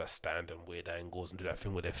like people that stand in weird angles and do that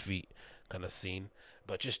thing with their feet kind of scene.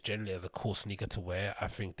 But just generally as a cool sneaker to wear, I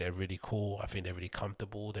think they're really cool. I think they're really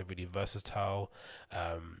comfortable, they're really versatile.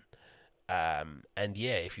 And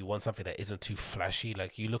yeah, if you want something that isn't too flashy,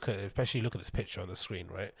 like especially look at this picture on the screen,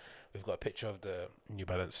 right? We've got a picture of the New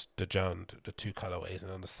Balance, the JJJJound, the two colorways,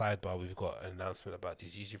 and on the sidebar we've got an announcement about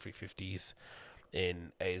these Yeezy 350s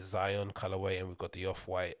in a Zion colorway, and we've got the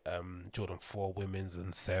off-white Jordan 4 women's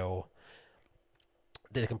on sale.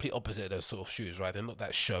 They're the complete opposite of those sort of shoes, right? They're not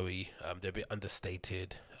that showy. They're a bit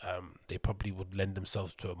understated. They probably would lend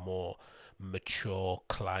themselves to a more mature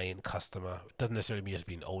client customer. It doesn't necessarily mean as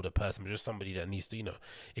being an older person, but just somebody that needs to, you know,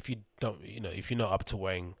 if you're not up to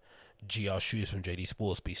wearing GR shoes from JD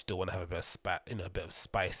Sports, but you still want to have a bit of a bit of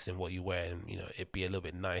spice in what you wear, and you know, it'd be a little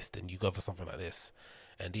bit nice, then you go for something like this.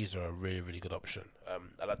 And these are a really, really good option.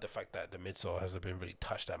 I like the fact that the midsole hasn't been really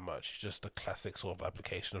touched that much. It's just the classic sort of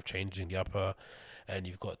application of changing the upper, and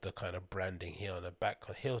you've got the kind of branding here on the back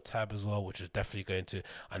heel tab as well, which is definitely going to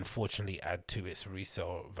unfortunately add to its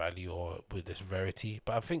resale value or with this rarity.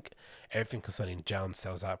 But I think everything concerning JJJJound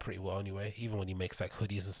sells out pretty well anyway. Even when he makes like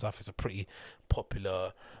hoodies and stuff, it's a pretty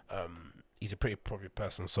popular he's a pretty popular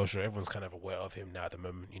person on social. Everyone's kind of aware of him now at the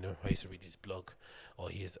moment. You know, I used to read his blog or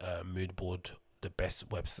his mood board, the best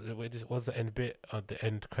website. What was the end bit? The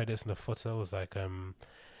end credits and the footer was like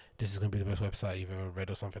this is gonna be the best website you've ever read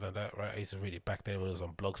or something like that, right? I used to read it back then when it was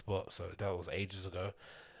on Blogspot, so that was ages ago.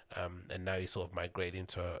 And now you sort of migrate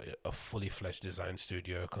into a fully fledged design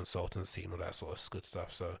studio, consultancy, and all that sort of good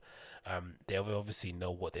stuff. So they obviously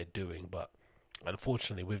know what they're doing, but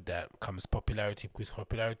unfortunately, with that comes popularity. With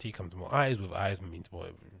popularity comes more eyes. With eyes means more,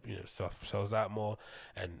 stuff sells out more,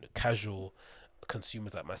 and casual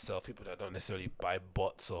consumers like myself, people that don't necessarily buy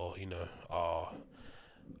bots or are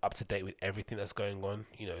up to date with everything that's going on.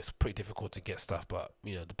 It's pretty difficult to get stuff, but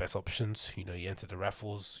the best options. You enter the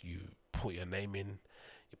raffles, you put your name in,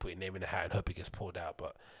 the hat and hope it gets pulled out.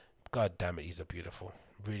 But god damn it, these are beautiful.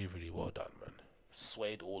 Really, really well done, man.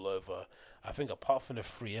 Suede all over. I think apart from the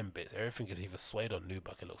 3M bits, everything is either suede or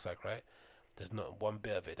nubuck, it looks like, right? There's not one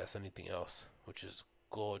bit of it that's anything else, which is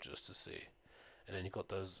gorgeous to see. And then you got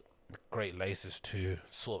those great laces too.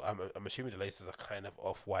 Sort of, I'm assuming the laces are kind of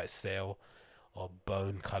off-white sail or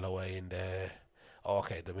bone colorway in there. Oh,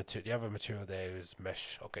 okay, the other material there is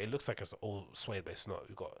mesh. Okay, it looks like it's all suede, but it's not.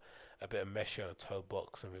 We've got a bit of mesh here on the toe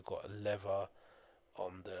box, and we've got a leather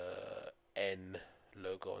on the N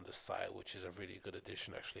logo on the side, which is a really good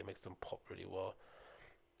addition. Actually, it makes them pop really well.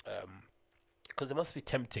 Because it must be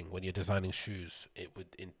tempting when you're designing shoes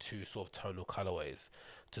in two sort of tonal colorways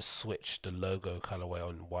to switch the logo colorway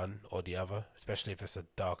on one or the other, especially if it's a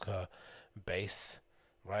darker base,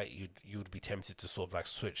 right? You'd be tempted to sort of like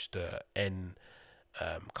switch the N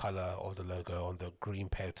color of the logo on the green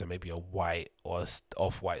pair to maybe a white or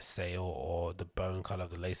off-white sail, or the bone color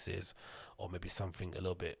of the laces, or maybe something a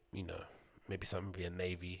little bit, maybe something a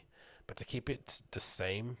navy. But to keep it the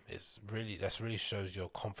same that really shows your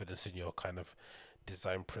confidence in your kind of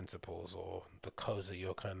design principles or the codes that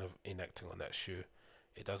you're kind of enacting on that shoe.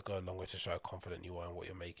 It does go a long way to show how confident you are in what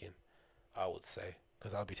you're making, I would say,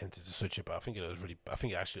 because I'd be tempted to switch it, but I think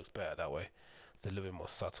it actually looks better that way. It's a little bit more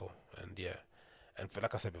subtle, and yeah. And for,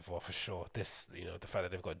 like I said before, for sure, this, the fact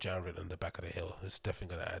that they've got JJJJound written on the back of the hill is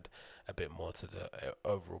definitely going to add a bit more to the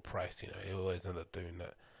overall price. It always end up doing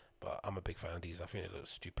that. But I'm a big fan of these. I think it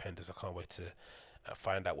looks stupendous. I can't wait to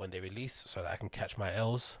find out when they release so that I can catch my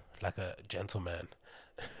L's like a gentleman.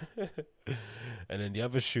 And then the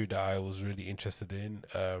other shoe that I was really interested in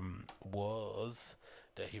was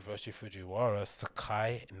the Hiroshi Fujiwara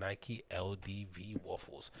Sacai Nike LDV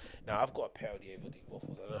waffles. Now I've got a pair of the LDV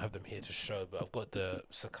waffles. I don't have them here to show, but I've got the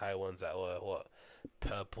Sacai ones that were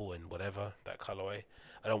purple and whatever, that colorway.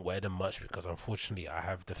 I don't wear them much because unfortunately I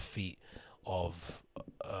have the feet of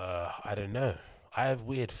I don't know. I have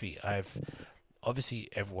weird feet. Obviously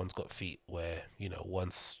everyone's got feet where one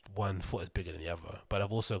foot is bigger than the other, but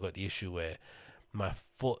I've also got the issue where my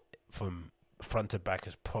foot from front to back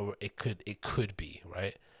is it could be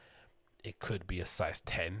right. It could be a size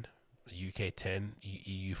 10, UK 10,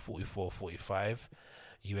 EU 44, 45,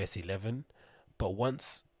 US 11,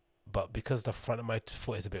 but because the front of my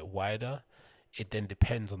foot is a bit wider, it then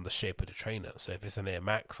depends on the shape of the trainer. So if it's an Air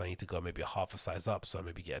Max, I need to go maybe a half a size up. So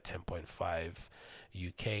maybe get a 10.5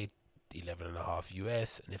 UK, 11.5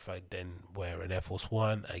 US. And if I then wear an Air Force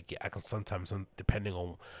One, I can sometimes, depending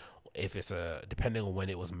on when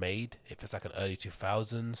it was made, if it's like an early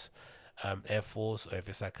 2000s Air Force, or if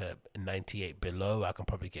it's like a 98 below, I can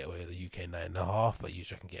probably get away with a UK 9.5. But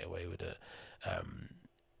usually I can get away with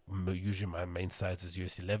usually my main size is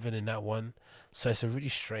US 11 in that one. So it's a really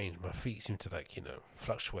strange, my feet seem to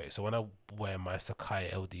fluctuate. So when I wear my Sacai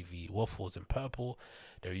LDV waffles in purple,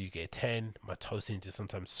 they're UK 10, my toes seem to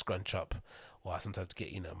sometimes scrunch up, or I sometimes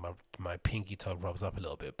get my pinky toe rubs up a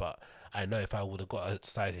little bit. But I know if I would have got a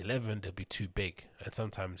size 11, they'd be too big, and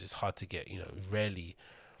sometimes it's hard to get,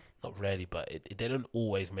 not rarely, but they don't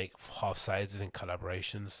always make half sizes in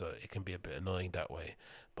collaborations, so it can be a bit annoying that way.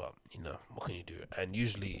 But what can you do? And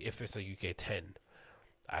usually if it's a UK 10,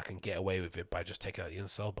 I can get away with it by just taking out the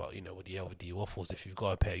insole. But with the LVD waffles, if you've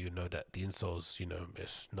got a pair, that the insole's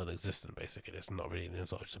it's non-existent basically. It's not really an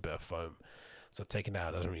insole, it's a bit of foam. So taking that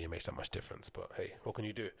out doesn't really make that much difference. But hey, what can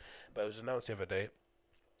you do? But it was announced the other day.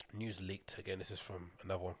 News leaked again. This is from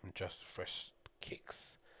another one from Just Fresh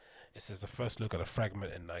Kicks. It says the first look at a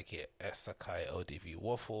Fragment and Nike Sacai LDV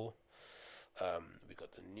waffle. We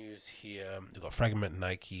got the news here. We got Fragment,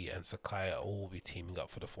 Nike, and Sacai all will be teaming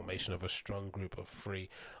up for the formation of a strong group of 3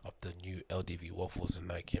 of the new LDV waffles in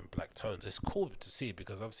Nike and black tones. It's cool to see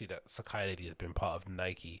because obviously that Sacai lady has been part of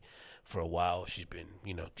Nike for a while. She's been,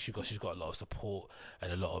 she's got a lot of support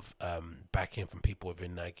and a lot of backing from people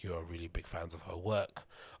within Nike who are really big fans of her work.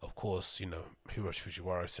 Of course, Hiroshi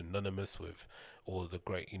Fujiwara is synonymous with all the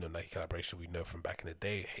great, Nike collaboration we know from back in the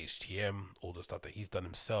day, HTM, all the stuff that he's done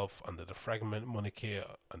himself under the Fragment moniker,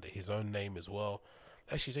 under his own name as well.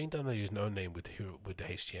 actually, they ain't done his no name with the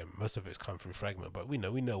HTM. Most of it's come through Fragment, but we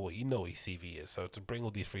know what his CV is. So to bring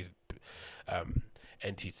all these three um,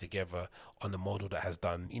 entities together on the model that has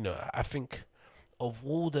done, I think of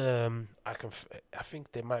all the I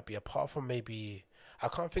think there might be, apart from maybe, I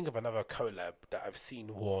can't think of another collab that I've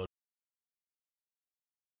seen worn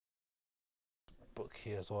book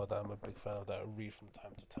here as well that I'm a big fan of, that I read from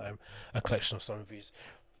time to time, a collection of some of his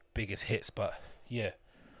biggest hits. But yeah,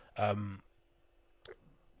 um,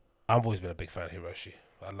 I've always been a big fan of Hiroshi.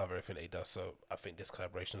 I love everything that he does, so I think this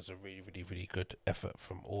collaboration is a really, really, really good effort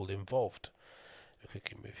from all involved. Let me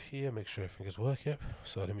quickly move here, make sure everything is working.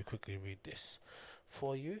 So let me quickly read this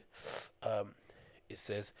for you. It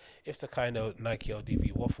says, if the kind of Nike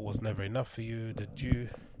LDV waffle was never enough for you, the Dew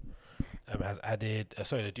has added,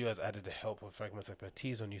 the Dew has added the help of Fragment's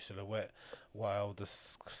expertise on new silhouette, while the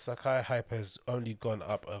Sacai hype has only gone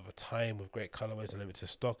up over time with great colorways and limited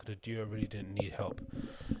stock. The Dew really didn't need help.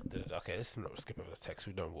 Okay, let's not skip over the text.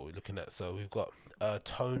 We don't know what we're looking at. So we've got a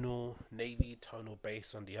tonal navy, tonal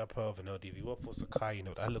base on the upper of an LDV waffle Sacai. You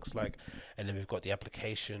know what that looks like. And then we've got the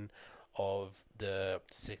application of the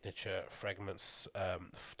signature Fragments,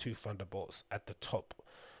 two thunderbolts at the top.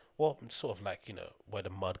 Well, sort of like, where the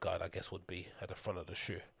mud guard, I guess, would be at the front of the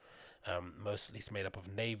shoe. Mostly it's made up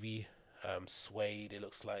of navy, suede, it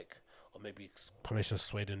looks like, or maybe combination of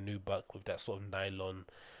suede and nubuck with that sort of nylon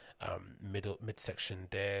midsection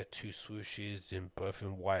there. Two swooshes in both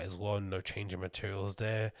in white as well, no change in materials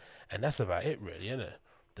there, and that's about it really, isn't it?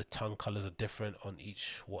 The tongue colors are different on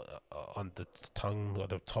each. On the tongue, or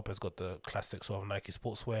the top has got the classic sort of Nike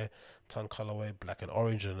sportswear tongue colorway, black and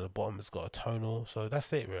orange, and at the bottom it's got a tonal. So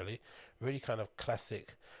that's it really. Really kind of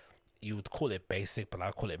classic. You would call it basic, but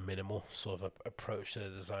I call it minimal sort of approach to the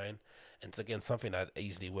design. And it's again something I'd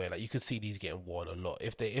easily wear. Like, you could see these getting worn a lot.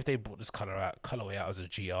 If they brought this colorway out as a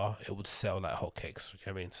GR, it would sell like hotcakes. You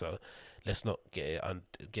know what I mean? So let's not get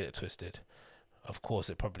it twisted. Of course,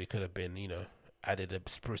 it probably could have been, added a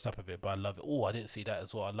spruced up a bit, but I love it. Oh, I didn't see that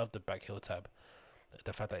as well. I love the back heel tab.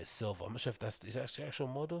 The fact that it's silver. I'm not sure if that's actually the actual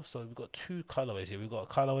model. So we've got two colorways here. We've got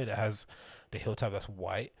a colorway that has the heel tab that's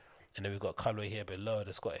white, and then we've got a colorway here below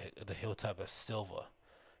that's got the heel tab that's silver.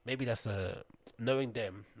 Maybe that's knowing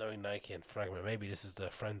Nike and Fragment, maybe this is the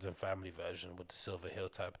friends and family version with the silver heel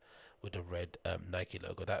tab with the red Nike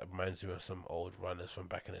logo. That reminds me of some old runners from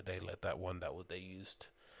back in the day, like that one that they used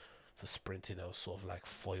for sprinting. That was sort of like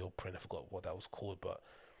foil print. I forgot what that was called, but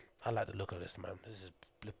I like the look of this, man. This is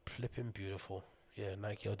flipping beautiful. Yeah,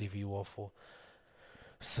 Nike LDV waffle,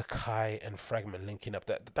 Sacai and Fragment linking up.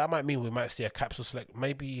 That might mean we might see a capsule select.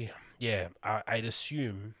 Maybe, yeah. I'd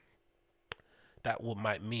assume that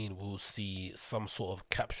might mean we'll see some sort of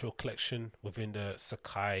capsule collection within the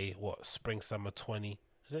Sacai. What, spring summer 20?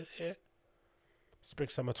 Is it here? Spring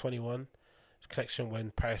summer 21 collection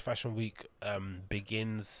when Paris Fashion Week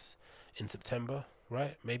begins in September,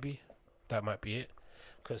 right? Maybe that might be it,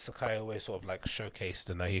 because Sacai always sort of like showcase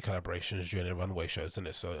the Nike collaborations during the runway shows, isn't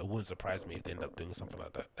it? So it wouldn't surprise me if they end up doing something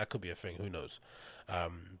like that. That could be a thing, who knows?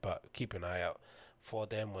 But keep an eye out for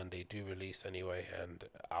them when they do release anyway, and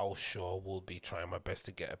I'll sure will be trying my best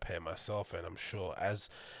to get a pair myself, and I'm sure, as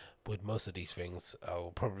with most of these things,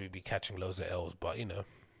 I'll probably be catching loads of L's, but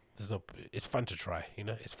it's fun to try,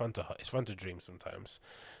 it's fun to dream sometimes.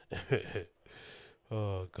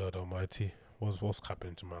 Oh God Almighty, what's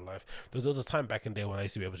happening to my life? There was a time back in there when I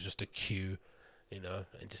used to be able just to queue, and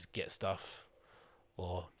just get stuff,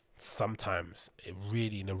 or sometimes it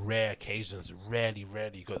really, in the rare occasions, rarely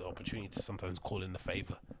you got the opportunity to sometimes call in a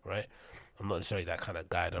favor, right? I'm not necessarily that kind of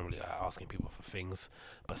guy. I don't really like asking people for things,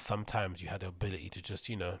 but sometimes you had the ability to just,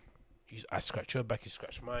 I scratch your back, you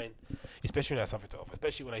scratch mine, especially when I had something to offer,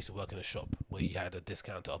 especially when I used to work in a shop where you had a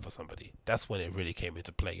discount to offer somebody. That's when it really came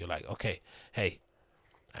into play. You're like, okay, hey,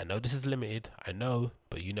 I know this is limited, I know,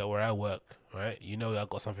 but you know where I work, right? You know I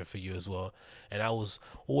got something for you as well. And I was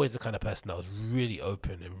always the kind of person that was really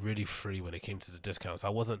open and really free when it came to the discounts.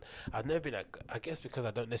 I've never been, I guess because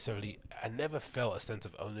I never felt a sense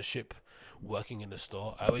of ownership working in the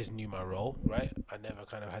store. I always knew my role, right? I never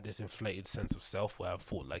kind of had this inflated sense of self where I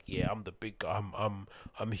thought like, yeah, I'm the big guy,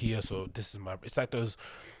 I'm here, so this is my, it's like those,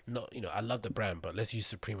 not, I love the brand, but let's use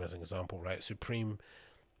Supreme as an example, right? Supreme,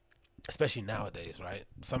 especially nowadays, right?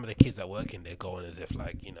 Some of the kids that work in there going as if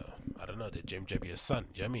like, I don't know, they're Jim Jebbia's son.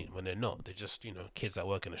 Do you know what I mean? When they're not, they're just, kids that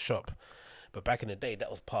work in a shop. But back in the day, that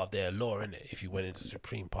was part of their allure, innit? If you went into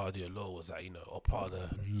Supreme, part of the allure was that, or part of the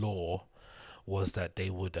law was that they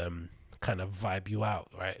would kind of vibe you out,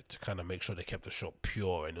 right? To kind of make sure they kept the shop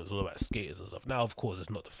pure, and it was all about skaters and stuff. Now, of course, it's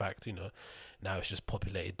not the fact, you know. Now it's just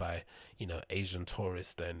populated by, you know, Asian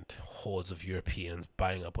tourists and hordes of Europeans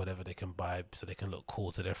buying up whatever they can buy so they can look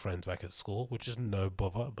cool to their friends back at school, which is no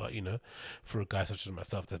bother. But, you know, for a guy such as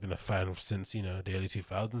myself that's been a fan since, you know, the early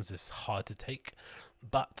 2000s, it's hard to take.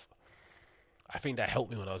 But I think that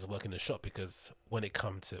helped me when I was working in the shop, because when it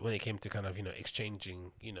came to kind of, you know,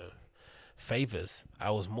 exchanging, you know, favors, I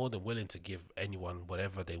was more than willing to give anyone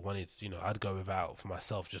whatever they wanted. You know, I'd go without for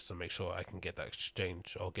myself just to make sure I can get that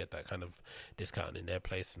exchange or get that kind of discount in their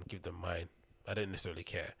place and give them mine. I didn't necessarily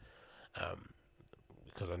care,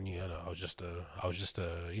 because I knew, you know, I was just a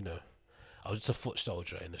foot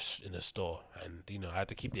soldier in the store, and, you know, I had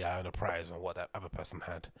to keep the eye on the prize on what that other person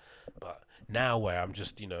had. But now, where I'm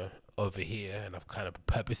just, you know, over here, and I've kind of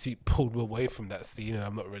purposely pulled away from that scene, and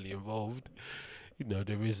I'm not really involved, you know,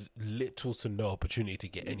 there is little to no opportunity to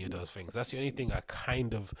get any of those things. That's the only thing I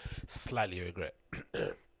kind of slightly regret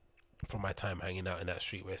from my time hanging out in that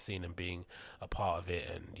streetwear scene and being a part of it,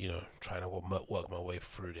 and, you know, trying to work my way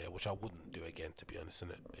through there, which I wouldn't do again, to be honest.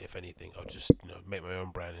 And if anything, I'll just, you know, make my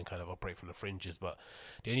own brand and kind of operate from the fringes. But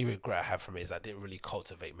the only regret I have from it is I didn't really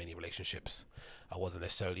cultivate many relationships. I wasn't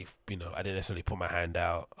necessarily, you know, I didn't necessarily put my hand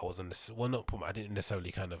out. I didn't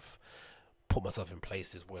necessarily kind of put myself in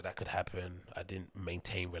places where that could happen. I didn't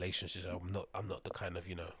maintain relationships. I'm not the kind of,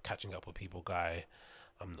 you know, catching up with people guy.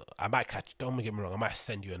 Don't get me wrong, I might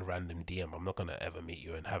send you a random DM. I'm not gonna ever meet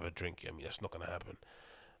you and have a drink. I mean, that's not gonna happen.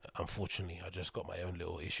 Unfortunately, I just got my own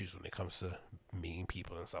little issues when it comes to meeting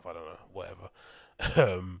people and stuff. I don't know, whatever.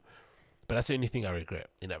 But that's the only thing I regret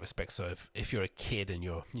in that respect. So if you're a kid and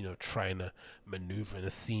you're, you know, trying to maneuver in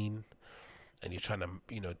a scene, and you're trying to,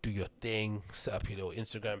 you know, do your thing, set up your little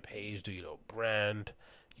Instagram page, do your little brand,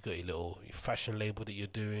 you got your fashion label that you're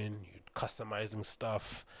doing, you're customizing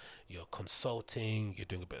stuff, you're consulting, you're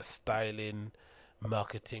doing a bit of styling,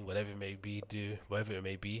 marketing, whatever it may be,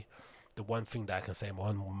 the one thing that I can say,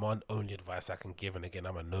 one only advice I can give, and again,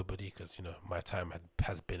 I'm a nobody because, you know, my time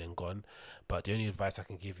has been and gone, but the only advice I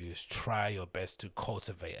can give you is try your best to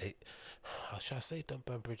cultivate how should I say, don't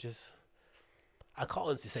burn bridges? I can't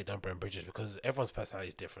honestly say don't burn bridges, because everyone's personality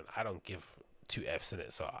is different. I don't give two F's in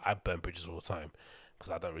it, so I burn bridges all the time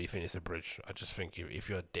because I don't really think it's a bridge. I just think if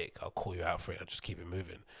you're a dick, I'll call you out for it. I'll just keep it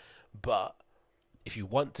moving. But if you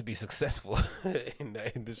want to be successful in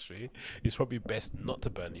that industry, it's probably best not to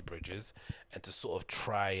burn any bridges and to sort of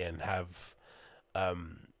try and have,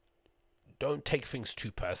 don't take things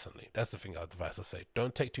too personally. That's the thing I'll say.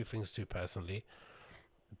 Don't take things too personally.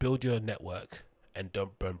 Build your network and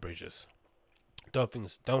don't burn bridges. Don't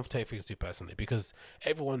take things too personally, because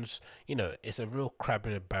everyone's, you know, it's a real crab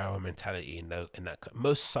in a barrel mentality in that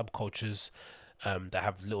most subcultures that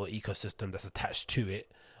have little ecosystem that's attached to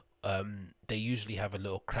it, they usually have a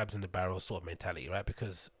little crabs in the barrel sort of mentality, right?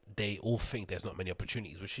 Because they all think there's not many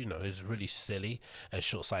opportunities, which, you know, is really silly and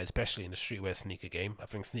short-sighted, especially in the streetwear sneaker game. I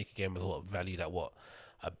think sneaker game is valued at $1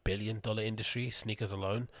 billion industry, sneakers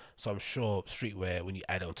alone. So I'm sure streetwear, when you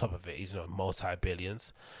add on top of it, is, you know,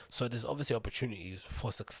 multi-billions. So there's obviously opportunities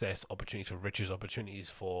for success, opportunities for riches,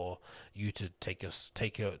 opportunities for you to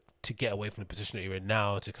to get away from the position that you're in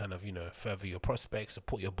now, to kind of, you know, further your prospects, to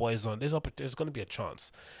put your boys on. There's going to be a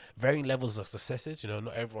chance. Varying levels of successes. You know,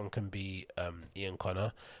 not everyone can be Ian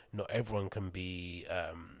Connor. Not everyone can be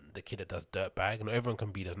the kid that does Dirtbag. Not everyone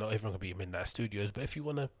can be Midnight Studios. But if you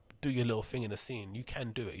want to do your little thing in the scene, you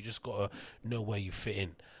can do it. You just gotta know where you fit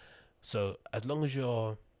in. So as long as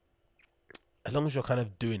you're kind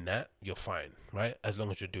of doing that, you're fine, right? As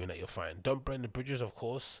long as you're doing that, you're fine. Don't burn the bridges, of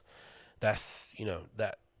course. That's, you know,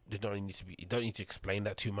 that you don't need to explain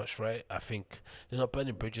that too much, right? I think the not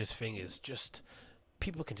burning bridges thing is just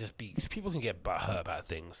people can get hurt about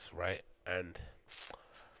things, right? And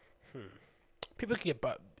people can get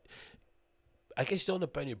I guess you don't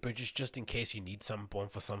want to burn your bridges just in case you need someone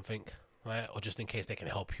for something, right? Or just in case they can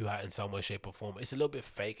help you out in some way, shape, or form. It's a little bit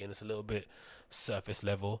fake and it's a little bit surface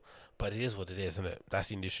level, but it is what it is, isn't it? That's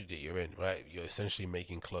the industry that you're in, right? You're essentially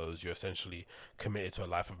making clothes. You're essentially committed to a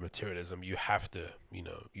life of materialism. You have to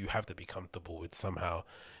be comfortable with somehow,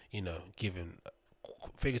 you know,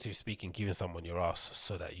 figuratively speaking, giving someone your ass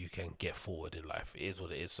so that you can get forward in life. It is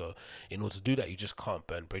what it is. So in order to do that, you just can't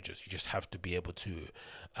burn bridges. You just have to be able to,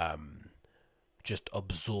 just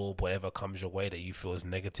absorb whatever comes your way that you feel is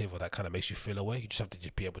negative or that kind of makes you feel away. You just have to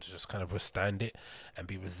just be able to just kind of withstand it and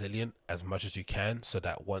be resilient as much as you can, so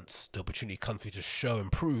that once the opportunity comes for you to show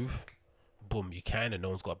and prove, boom, you can, and no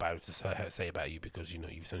one's got bad to say about you, because, you know,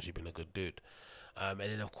 you've essentially been a good dude. And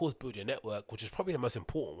then of course build your network, which is probably the most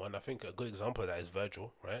important one. I think a good example of that is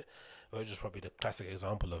Virgil, right? Virgil's probably the classic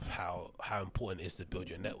example of how important it is to build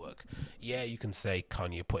your network. Yeah, you can say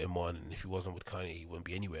Kanye put him on, and if he wasn't with Kanye, he wouldn't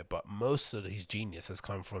be anywhere. But most of his genius has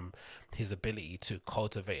come from his ability to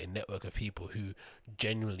cultivate a network of people who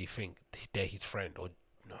genuinely think they're his friend, or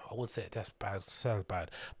no, I wouldn't say it, that's bad. Sounds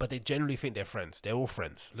bad, but they generally think they're friends. They're all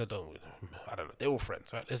friends. I don't know. They're all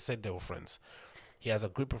friends, right? Let's say they're all friends. He has a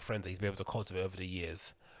group of friends that he's been able to cultivate over the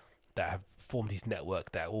years that have formed his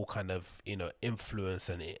network that all kind of influence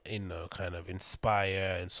and kind of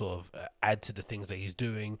inspire and sort of add to the things that he's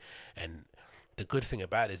doing. And the good thing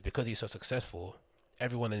about it is because he's so successful,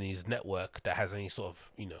 everyone in his network that has any sort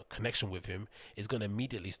of connection with him is going to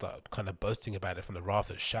immediately start kind of boasting about it from the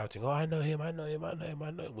rafters, shouting, "Oh, I know him, I know him, I know him,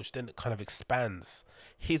 I know him," which then kind of expands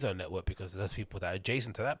his own network because there's people that are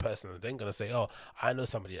adjacent to that person and then going to say, "Oh, I know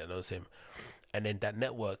somebody that knows him." And then that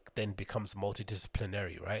network then becomes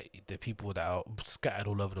multidisciplinary, right? The people that are scattered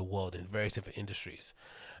all over the world in various different industries.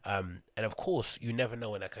 And of course, you never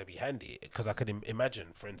know when that could be handy, because I could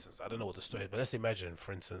imagine, for instance, I don't know what the story is, but let's imagine,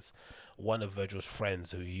 for instance, one of Virgil's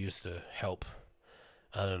friends who he used to help,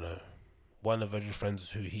 I don't know, one of Virgil's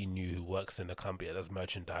friends who he knew who works in a company that does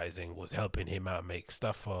merchandising was helping him out make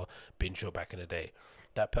stuff for Bincho back in the day.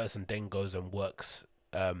 That person then goes and works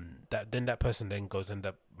that person then goes end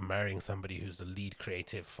up marrying somebody who's the lead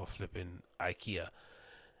creative for flipping IKEA.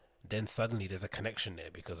 Then suddenly there's a connection there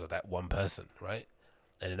because of that one person, right?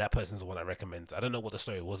 And then that person's the one that recommends. I don't know what the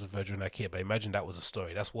story was with Virgil and IKEA, but imagine that was a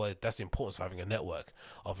story. That's the importance of having a network,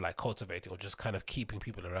 of like cultivating or just kind of keeping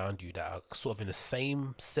people around you that are sort of in the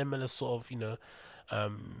same similar sort of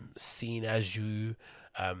scene as you,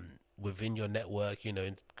 within your network,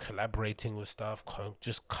 collaborating with stuff,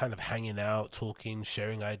 just kind of hanging out, talking,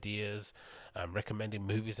 sharing ideas, recommending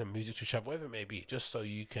movies and music to each other, whatever it may be, just so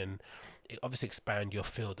you can obviously expand your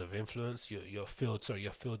field of influence, your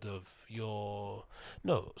field of your,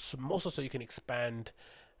 no, so more so you can expand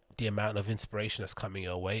the amount of inspiration that's coming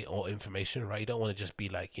your way, or information, right? You don't want to just be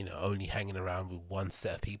like, only hanging around with one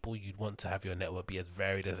set of people. You'd want to have your network be as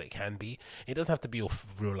varied as it can be. It doesn't have to be your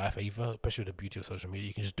real life either, especially with the beauty of social media.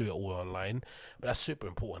 You can just do it all online, but that's super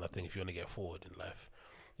important, I think, if you want to get forward in life.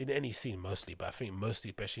 In any scene mostly, but I think mostly,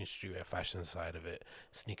 especially in streetwear fashion side of it,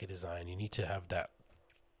 sneaker design, you need to have that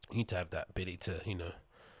ability to,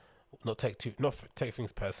 not take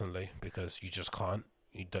things personally, because you just can't.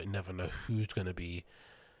 You don't never know who's going to be.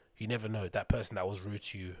 You never know, that person that was rude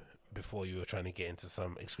to you before you were trying to get into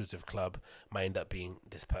some exclusive club might end up being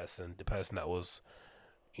this person. The person that was,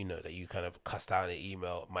 that you kind of cussed out in an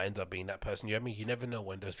email might end up being that person. You know what I mean? You never know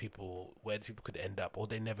where those people could end up, or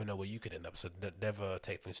they never know where you could end up. So never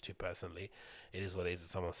take things too personally. It is what it is. If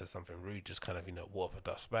someone says something rude, just kind of, water for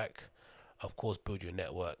dust back. Of course, build your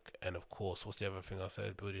network. And of course, what's the other thing I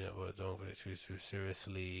said? Build your network, don't take it too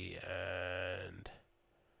seriously, and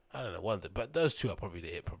I don't know, but those two are probably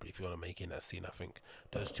it. Probably, if you want to make in that scene, I think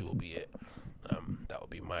those two will be it. That would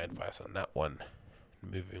be my advice on that one.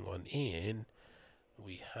 Moving on in,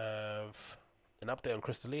 we have an update on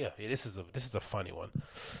Crystalia. Yeah, this is a funny one.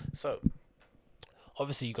 So,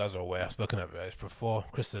 obviously, you guys are aware. I've spoken about this before.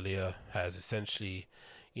 Crystalia has essentially,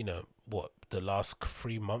 the last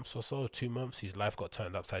 3 months or so, 2 months, his life got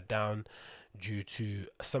turned upside down due to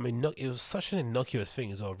something. It was such an innocuous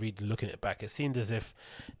thing as well. Looking it back, it seemed as if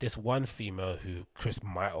this one female who Chris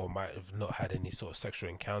might have not had any sort of sexual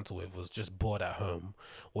encounter with was just bored at home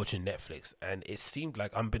watching Netflix, and it seemed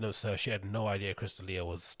like, unbeknownst to her, she had no idea Crystalia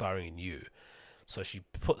was starring in You. So she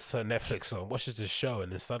puts her Netflix on, watches this show,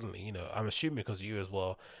 and then suddenly, I'm assuming because of You as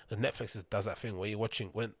well, because Netflix does that thing where you're watching,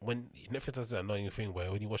 when Netflix does that annoying thing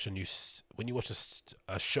where when you watch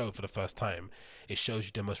a show for the first time, it shows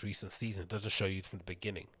you the most recent season. It doesn't show you from the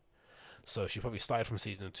beginning. So she probably started from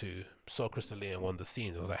season 2, saw Crystalia in one of the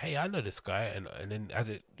scenes. I was like, hey, I know this guy, and then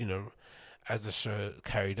as the show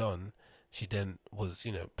carried on, she then was,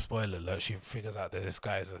 spoiler alert, she figures out that this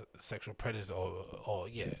guy is a sexual predator, or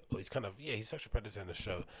he's kind of, he's a sexual predator in the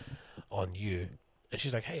show on You. And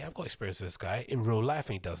she's like, hey, I've got experience with this guy in real life,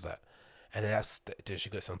 and he does that. And then she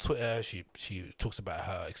goes on Twitter, she talks about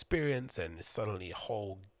her experience, and it's suddenly a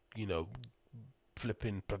whole,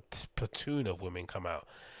 flipping platoon of women come out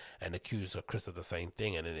and accuse Chris of the same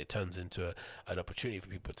thing, and then it turns into an opportunity for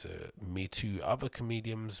people to me too other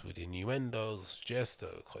comedians with innuendos, just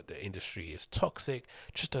the industry is toxic,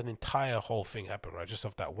 just an entire whole thing happened, right, just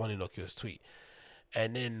off that one innocuous tweet.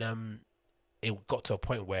 And then it got to a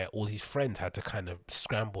point where all his friends had to kind of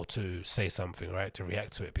scramble to say something, right, to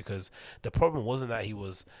react to it, because the problem wasn't that he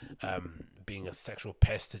was being a sexual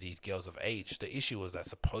pest to these girls of age. The issue was that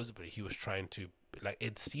supposedly he was trying to, like,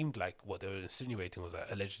 it seemed like what they were insinuating was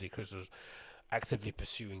that allegedly Chris was actively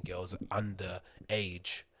pursuing girls under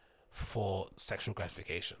age for sexual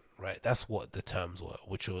gratification, right? That's what the terms were,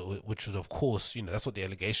 which was of course, you know, that's what the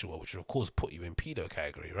allegation were, which would of course put you in pedo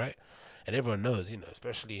category, right? And everyone knows, you know,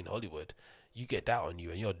 especially in Hollywood, you get that on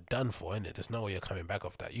you and you're done for, innit? There's no way you're coming back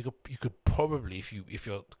off that. You could probably, if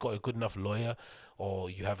you've got a good enough lawyer or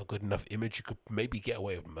you have a good enough image, you could maybe get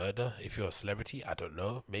away with murder if you're a celebrity. I don't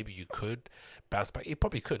know. Maybe you could bounce back. You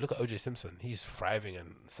probably could. Look at OJ Simpson. He's thriving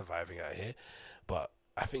and surviving out here. But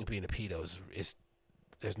I think being a pedo is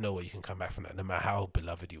there's no way you can come back from that, no matter how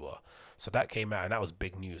beloved you are. So that came out and that was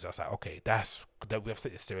big news. I was like, okay, that we have to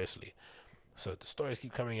take this seriously. So the stories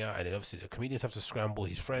keep coming out, and then obviously the comedians have to scramble.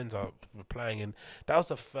 His friends are replying, and that was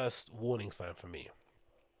the first warning sign for me.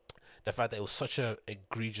 The fact that it was such a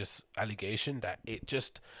egregious allegation that it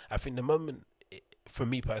just, I think the moment, for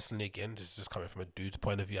me personally, again, this is just coming from a dude's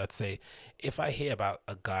point of view, I'd say if I hear about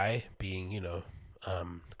a guy being, you know,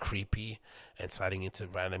 creepy and sliding into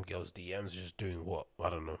random girls' DMs, just doing what, I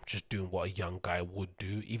don't know, just doing what a young guy would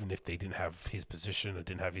do, even if they didn't have his position or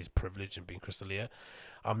didn't have his privilege and being crystallier,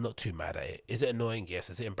 I'm not too mad at it. Is it annoying?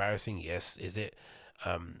 Yes. Is it embarrassing? Yes. Is it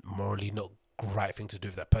morally not right thing to do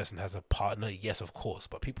if that person has a partner? Yes, of course.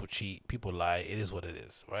 But people cheat, people lie. It is what it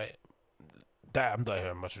is, right? That I'm not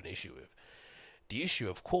having much of an issue with. The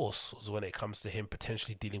issue, of course, was when it comes to him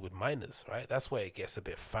potentially dealing with minors, right? That's where it gets a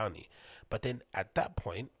bit funny. But then at that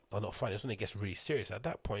point, or not funny, it's when it gets really serious. At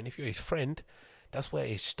that point, if you're his friend, that's where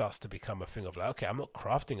it starts to become a thing of like, okay, I'm not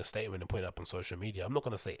crafting a statement and putting it up on social media. I'm not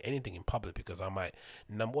going to say anything in public because I might,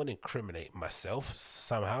 number one, incriminate myself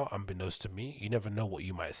somehow, unbeknownst to me. You never know what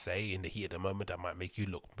you might say in the heat of the moment that might make you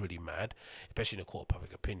look really mad, especially in a court of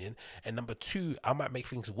public opinion. And number two, I might make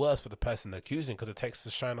things worse for the person accusing because it takes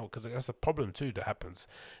the shine out, because that's a problem too that happens.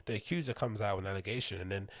 The accuser comes out with an allegation,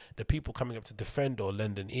 and then the people coming up to defend or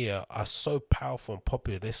lend an ear are so powerful and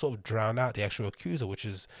popular, they sort of drown out the actual accuser, which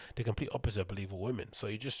is the complete opposite, I believe, women. So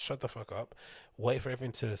you just shut the fuck up, wait for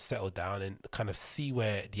everything to settle down and kind of see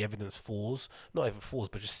where the evidence falls, not even falls,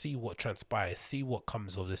 but just see what transpires, see what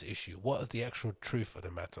comes of this issue, what is the actual truth of the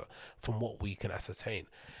matter from what we can ascertain.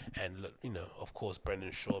 And look, you know, of course, Brendan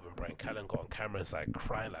Schaub and Brian Callen got on camera and started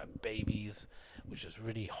crying like babies, which is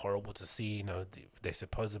really horrible to see. You know, they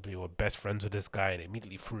supposedly were best friends with this guy and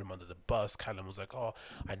immediately threw him under the bus. Callen was like, oh,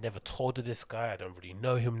 I never told to this guy, I don't really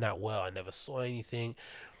know him that well, I never saw anything.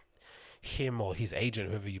 Him or his agent,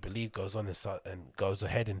 whoever you believe, goes on and goes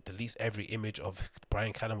ahead and deletes every image of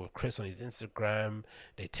Brian Callen with Chris on his Instagram.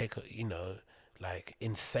 They take, you know, like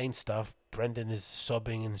insane stuff. Brendan is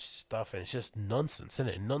sobbing and stuff, and it's just nonsense, isn't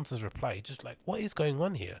it? Nonsense reply. You're just like, what is going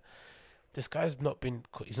on here? This guy's not been,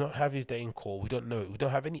 he's not having his day in court. We don't know. We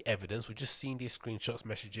don't have any evidence. We've just seen these screenshots,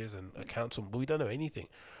 messages, and accounts, but we don't know anything.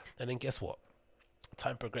 And then guess what?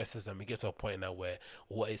 Time progresses and we get to a point now where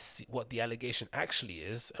what the allegation actually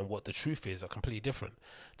is and what the truth is are completely different.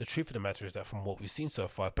 The truth of the matter is that from what we've seen so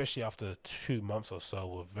far, especially after 2 months or so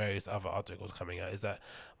with various other articles coming out, is that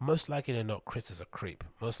most likely than not, Chris is a creep.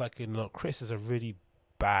 Most likely than not, Chris is a really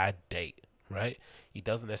bad date, right? He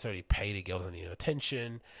doesn't necessarily pay the girls any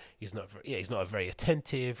attention. He's not very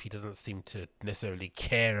attentive. He doesn't seem to necessarily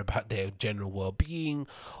care about their general well-being,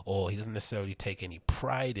 or he doesn't necessarily take any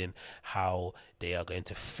pride in how they are going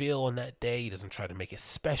to feel on that day. He doesn't try to make it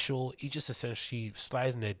special. He just essentially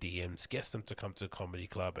slides in their DMs, gets them to come to a comedy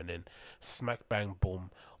club, and then smack bang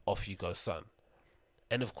boom, off you go, son.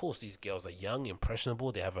 And of course, these girls are young,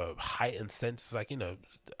 impressionable. They have a heightened sense. Like, you know,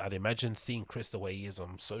 I'd imagine seeing Chris the way he is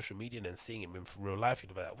on social media and then seeing him in real life,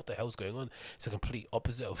 you'd be like, what the hell's going on? It's a complete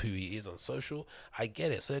opposite of who he is on social. I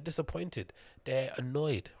get it. So they're disappointed. They're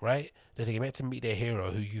annoyed, right? That they meant to meet their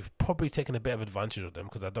hero, who you've probably taken a bit of advantage of them,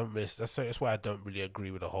 because that's why I don't really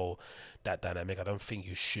agree with the whole that dynamic. I don't think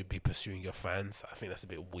you should be pursuing your fans. I think that's a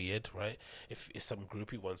bit weird, right? If some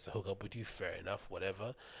groupie wants to hook up with you, fair enough,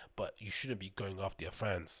 whatever. But you shouldn't be going after your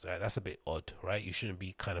fans. Right? That's a bit odd, right? You shouldn't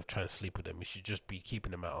be kind of trying to sleep with them. You should just be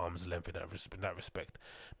keeping them at arm's length in that respect.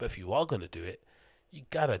 But if you are going to do it, you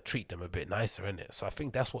gotta treat them a bit nicer, innit? So I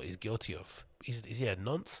think that's what he's guilty of. Is he a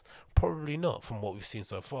nonce? Probably not, from what we've seen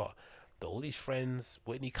so far. All these friends,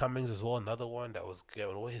 Whitney Cummings as well, another one that was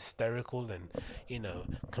getting all hysterical and, you know,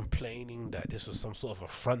 complaining that this was some sort of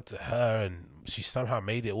affront to her and she somehow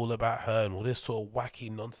made it all about her and all this sort of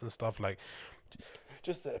wacky nonsense stuff. Like,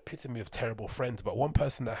 just the epitome of terrible friends. But one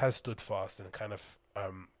person that has stood fast and kind of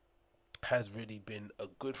has really been a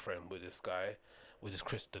good friend with this guy with this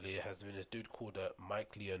Chris D'Elia has been this dude called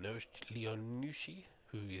Mike Leonucci,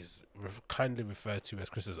 who is kindly referred to as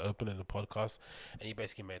Chris's Open in the podcast, and he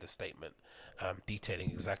basically made a statement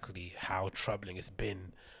detailing exactly how troubling it's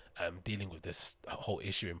been dealing with this whole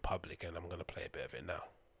issue in public, and I'm going to play a bit of it now.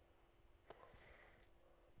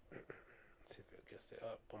 Let's see if it gets it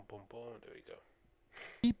up. Boom, boom, boom. There we go.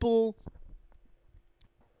 People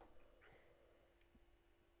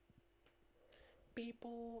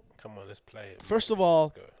come on, let's play it. First of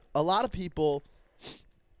all, a lot of people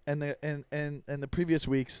in the previous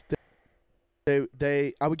weeks,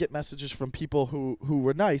 they I would get messages from people who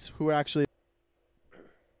were nice, who were actually,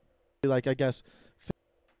 like, I guess,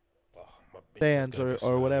 fans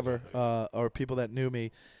or whatever, or people that knew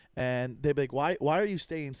me, and they'd be like, why are you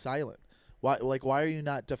staying silent? Why are you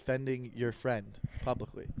not defending your friend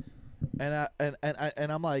publicly? And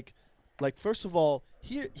I'm like, first of all,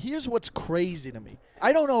 here's what's crazy to me.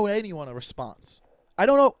 I don't owe anyone a response. This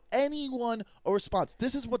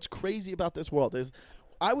is what's crazy about this world is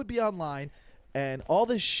I would be online and all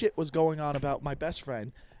this shit was going on about my best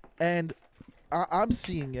friend, and I'm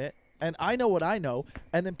seeing it, and I know what I know,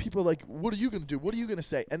 and then people are like, what are you going to do? What are you going to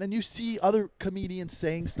say? And then you see other comedians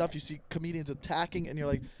saying stuff. You see comedians attacking, and you're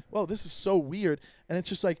like, well, this is so weird. And it's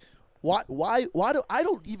just like, why do I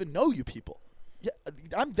don't even know you people. Yeah,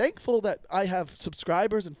 I'm thankful that I have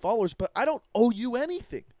subscribers and followers, but I don't owe you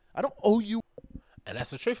anything. I don't owe you. And that's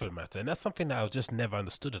the truth of the matter. And that's something that I just never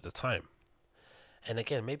understood at the time. And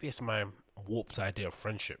again, maybe it's my warped idea of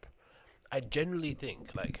friendship. I generally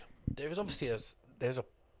think, like, there is obviously there's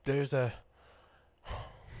a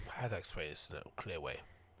how do I explain this in a clear way?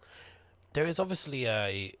 There is obviously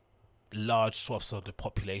a large swaths of the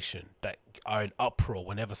population that are in uproar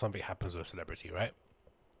whenever something happens with a celebrity, right?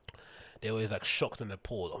 They're always like shocked and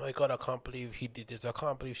appalled. Oh my God, I can't believe he did this. I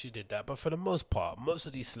can't believe she did that. But for the most part, most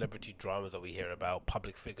of these celebrity dramas that we hear about,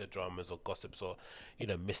 public figure dramas or gossips or, you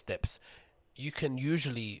know, missteps, you can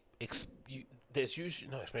usually, there's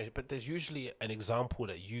usually an example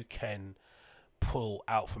that you can pull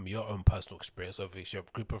out from your own personal experience. Whether it's your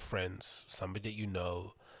group of friends, somebody that you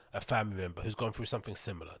know, a family member who's gone through something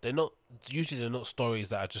similar. They're not stories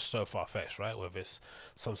that are just so far-fetched, right? Whether it's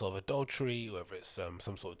some sort of adultery, whether it's some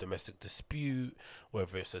sort of domestic dispute,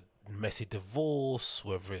 whether it's a messy divorce,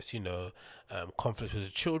 whether it's, you know, conflict with the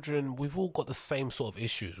children. We've all got the same sort of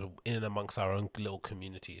issues in and amongst our own little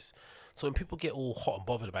communities. So when people get all hot and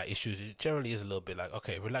bothered about issues, it generally is a little bit like,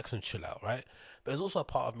 okay, relax and chill out, right? But there's also a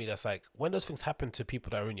part of me that's like, when those things happen to people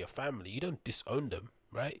that are in your family, you don't disown them,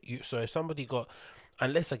 right? So if somebody got,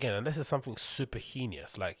 unless it's something super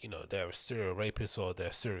heinous, like, you know, they're a serial rapist or they're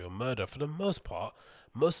a serial murderer, for the most part,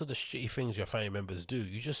 most of the shitty things your family members do,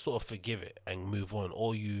 you just sort of forgive it and move on,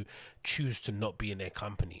 or you choose to not be in their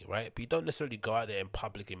company, right? But you don't necessarily go out there in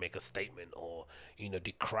public and make a statement or, you know,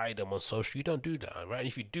 decry them on social. You don't do that, right? And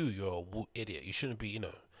if you do, you're an idiot. You shouldn't be, you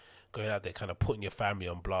know, going out there kind of putting your family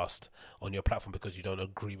on blast on your platform because you don't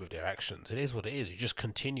agree with their actions. It is what it is. You just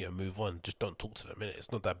continue and move on. Just don't talk to them.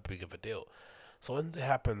 It's not that big of a deal. So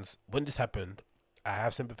when this happened, I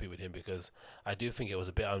have sympathy with him because I do think it was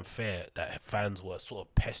a bit unfair that fans were sort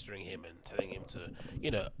of pestering him and telling him to,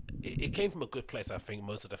 you know, it came from a good place. I think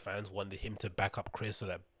most of the fans wanted him to back up Chris so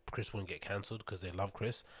that Chris wouldn't get cancelled because they love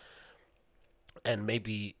Chris. And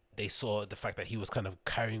maybe they saw the fact that he was kind of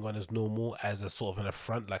carrying on as normal as a sort of an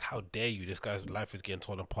affront. Like, how dare you? This guy's life is getting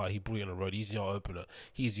torn apart. He brought you on the road. He's your opener.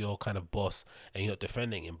 He's your kind of boss, and you're not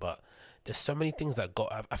defending him. But there's so many things that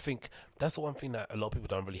I think that's the one thing that a lot of people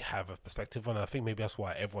don't really have a perspective on. And I think maybe that's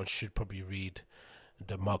why everyone should probably read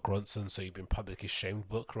the Mark Ronson So You've Been Publicly Shamed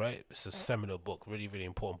book, right? It's a seminal book, really, really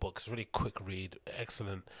important book. It's a really quick read.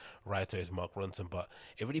 Excellent writer is Mark Ronson, but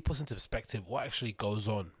it really puts into perspective what actually goes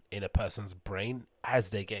on in a person's brain as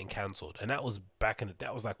they're getting cancelled. And that was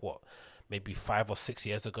that was like, what, maybe 5 or 6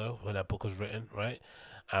 years ago when that book was written, right?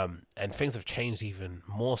 And things have changed even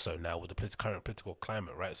more so now with the current political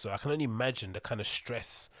climate, right? So I can only imagine the kind of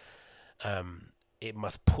stress it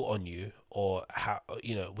must put on you, or how,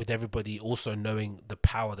 you know, with everybody also knowing the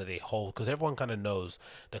power that they hold, because everyone kind of knows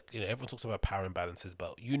that, you know, everyone talks about power imbalances,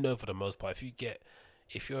 but you know, for the most part,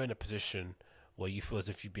 if you're in a position where you feel as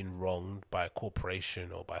if you've been wronged by a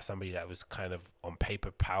corporation or by somebody that was kind of on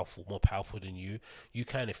paper more powerful than you, you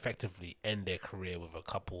can effectively end their career with a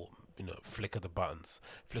couple, you know, flick of the buttons,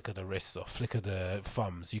 flick of the wrists, or flick of the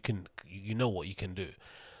thumbs. You know what you can do.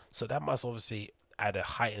 So that must obviously add a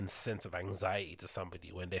heightened sense of anxiety to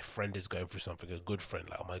somebody when their friend is going through something, a good friend.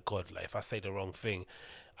 Like, oh my God, like, if I say the wrong thing,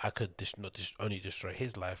 I could not only destroy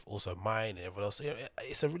his life, also mine and everyone else.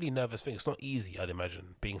 It's a really nervous thing. It's not easy, I'd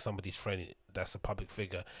imagine, being somebody's friend that's a public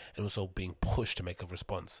figure and also being pushed to make a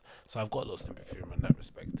response. So I've got a lot of sympathy for him in that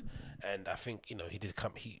respect. And I think, he did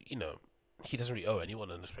come, he doesn't really owe anyone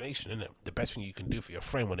an explanation, innit? The best thing you can do for your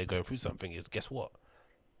friend when they're going through something is, guess what?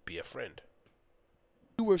 Be a friend.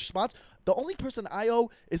 Response. The only person I owe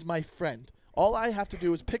is my friend. All I have to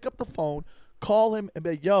do is pick up the phone, call him, and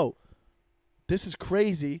be like, yo, this is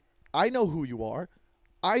crazy. I know who you are.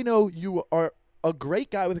 I know you are a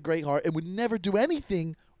great guy with a great heart and would never do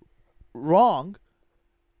anything wrong.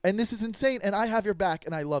 And this is insane. And I have your back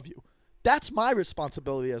and I love you. That's my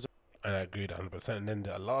responsibility as a... And I agree 100%. And then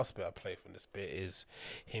the last bit I play from this bit is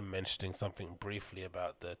him mentioning something briefly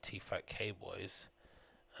about the T-Fat K-Boys.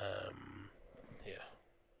 Yeah.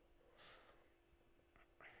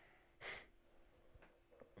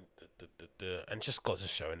 And just got to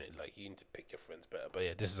showing it, like, you need to pick your friends better. But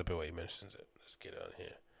yeah, this is a bit where he mentions it. Let's get it on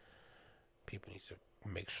here. People need to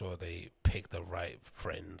make sure they pick the right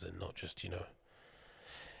friends and not just,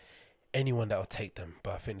 anyone that will take them.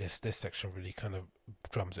 But I think this section really kind of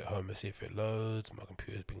drums it home. Let's see if it loads. My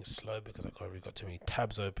computer's being slow because I've already got too many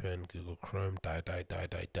tabs open. Google Chrome, die.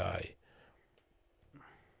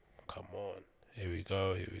 Come on. Here we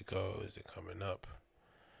go. Is it coming up?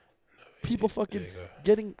 No, people fucking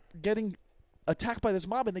getting attacked by this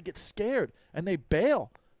mob and they get scared and they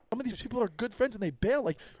bail. Some of these people are good friends and they bail.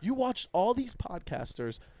 Like, you watched all these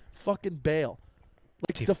podcasters fucking bail.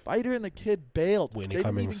 Like, the fighter and the kid bailed. They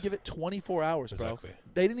didn't even give it 24 hours, bro. Exactly.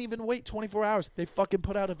 They didn't even wait 24 hours. They fucking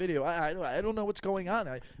put out a video. I don't know what's going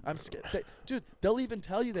on. I'm scared. Dude, they'll even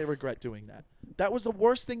tell you they regret doing that. That was the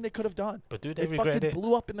worst thing they could have done. But dude, they fucking regret it.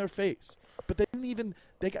 Blew up in their face. But they didn't even.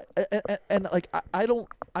 They got and like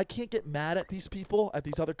I can't get mad at these people, at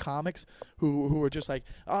these other comics who are just like,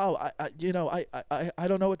 oh, I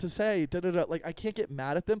don't know what to say. Like, I can't get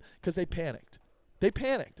mad at them because they panicked. They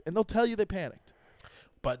panicked, and they'll tell you they panicked.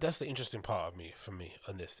 But that's the interesting part for me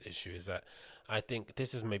on this issue, is that I think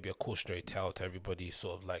this is maybe a cautionary tale to everybody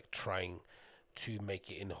sort of like trying to make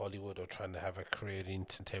it in Hollywood or trying to have a career in the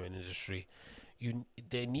entertainment industry.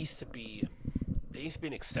 There needs to be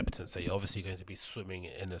an acceptance that you're obviously going to be swimming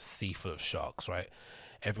in a sea full of sharks, right?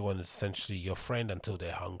 Everyone is essentially your friend until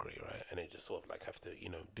they're hungry, right? And they just sort of like have to,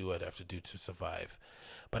 do what they have to do to survive.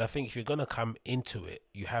 But I think if you're gonna come into it,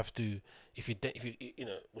 you have to, if you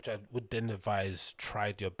which I would then advise,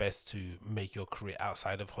 try your best to make your career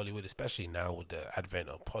outside of Hollywood, especially now with the advent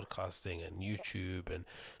of podcasting and YouTube and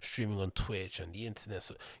streaming on Twitch and the internet.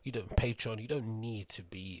 So Patreon, you don't need to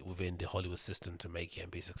be within the Hollywood system to make it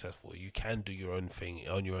and be successful. You can do your own thing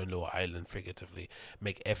on your own little island, figuratively,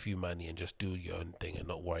 make FU money and just do your own thing and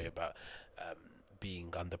not worry about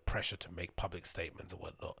being under pressure to make public statements or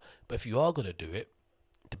whatnot. But if you are gonna do it,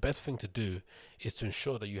 the best thing to do is to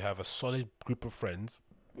ensure that you have a solid group of friends,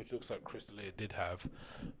 which looks like Crystalia did have,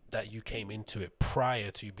 that you came into it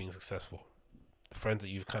prior to you being successful. Friends that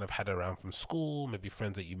you've kind of had around from school, maybe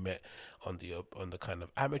friends that you met on the kind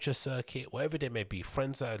of amateur circuit, whatever they may be,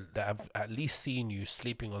 friends that have at least seen you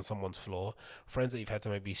sleeping on someone's floor, friends that you've had to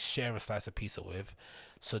maybe share a slice of pizza with,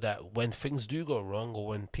 so that when things do go wrong, or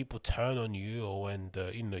when people turn on you, or when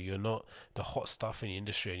you're not the hot stuff in the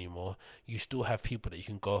industry anymore, you still have people that you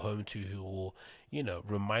can go home to who will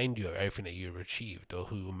remind you of everything that you've achieved, or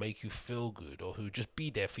who will make you feel good, or who just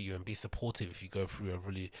be there for you and be supportive if you go through a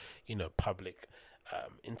really public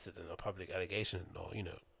incident or public allegation, or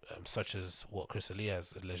such as what Crystalia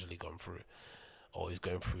has allegedly gone through, or is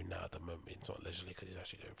going through now at the moment. It's not allegedly because he's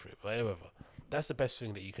actually going through it. But however, that's the best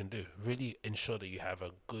thing that you can do. Really ensure that you have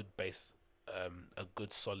a good base, a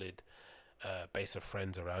good solid base of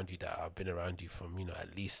friends around you that have been around you from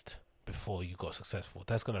at least before you got successful.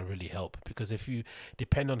 That's going to really help, because if you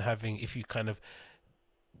depend on if you kind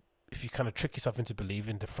of trick yourself into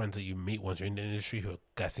believing the friends that you meet once you're in the industry who are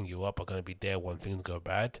gassing you up are going to be there when things go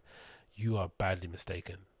bad, you are badly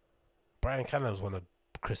mistaken. Brian Callen was one of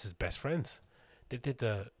Chris's best friends. They did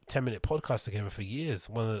the 10-minute podcast together for years.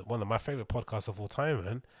 One of my favorite podcasts of all time,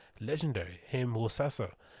 man. Legendary. Him, Will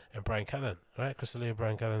Sasso, and Brian Callen. Right? Crystalia,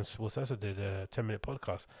 Brian Callen, Will Sasso did a 10-minute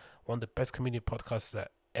podcast. One of the best comedian podcasts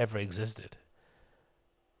that ever existed.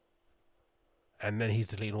 And then he's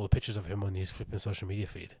deleting all the pictures of him on his flipping social media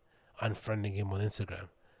feed, unfriending him on Instagram.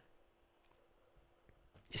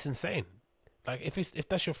 It's insane. Like, if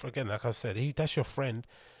that's your friend, again, like I said, if that's your friends,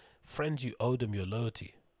 you owe them your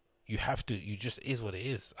loyalty. You have to. You just is what it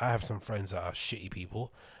is. I have some friends that are shitty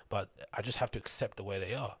people, but I just have to accept the way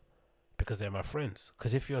they are, because they're my friends.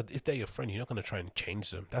 Because if they're your friend, you're not going to try and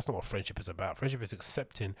change them. That's not what friendship is about. Friendship is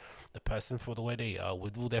accepting the person for the way they are,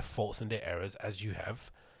 with all their faults and their errors, as you have,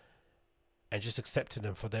 and just accepting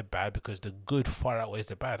them for their bad, because the good far outweighs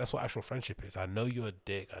the bad. That's what actual friendship is. I know you're a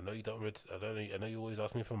dick. I know you don't. I know you always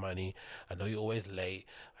ask me for money. I know you're always late.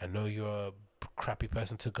 I know you're a crappy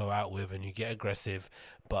person to go out with, and you get aggressive.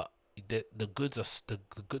 But the goods are the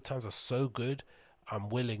good times are so good. I'm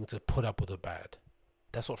willing to put up with the bad.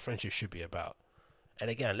 That's what friendship should be about. And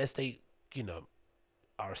again, unless they,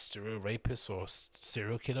 are a serial rapist or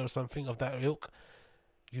serial killer or something of that ilk,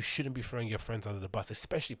 you shouldn't be throwing your friends under the bus,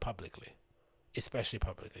 especially publicly. Especially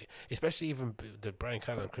even the Brian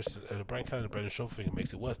Callen and Brendan Schaub thing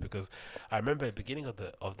makes it worse, because I remember at the beginning of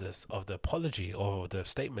the apology or the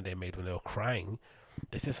statement they made when they were crying,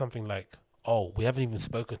 they said something like, "Oh, we haven't even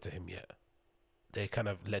spoken to him yet." They kind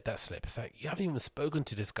of let that slip. It's like, you haven't even spoken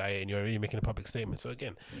to this guy and you're already making a public statement. So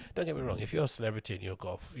again, don't get me wrong. If you're a celebrity and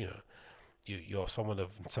you're someone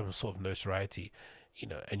of some sort of notoriety,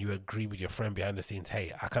 and you agree with your friend behind the scenes,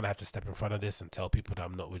 hey, I kind of have to step in front of this and tell people that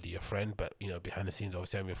I'm not really your friend, but behind the scenes,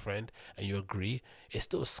 obviously I'm your friend, and you agree, it's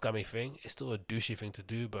still a scummy thing. It's still a douchey thing to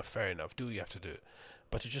do, but fair enough. Do what you have to do.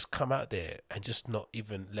 But to just come out there and just not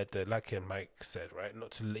even let like Mike said, right?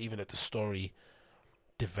 Not to even let the story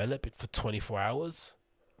develop it for 24 hours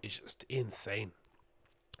is just insane,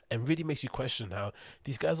 and really makes you question how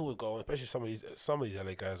these guys always go on, especially some of these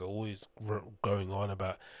LA guys are always going on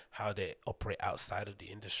about how they operate outside of the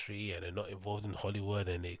industry and they're not involved in Hollywood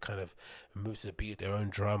and they kind of move to the beat of their own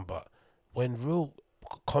drum. But when real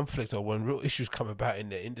conflict or when real issues come about in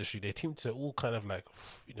the industry, they seem to all kind of like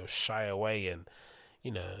shy away and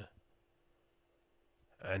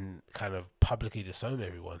and kind of publicly disown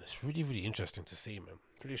everyone. It's really, really interesting to see, man.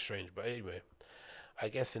 Pretty strange. But anyway, I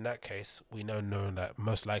guess in that case, we know that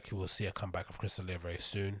most likely we'll see a comeback of Chris D'Elia very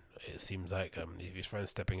soon. It seems like if his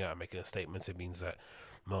friend's stepping out and making statements, it means that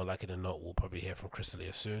more likely than not, we'll probably hear from Chris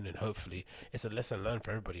D'Elia soon. And hopefully, it's a lesson learned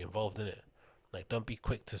for everybody involved in it. Like, don't be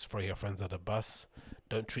quick to throw your friends under the bus.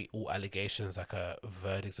 Don't treat all allegations like a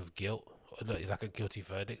verdict of guilt, like a guilty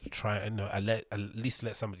verdict. Try and at least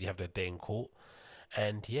let somebody have their day in court.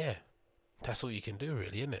 And yeah, that's all you can do,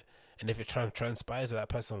 really, isn't it? And if it transpires that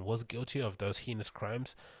person was guilty of those heinous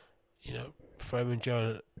crimes, throw him in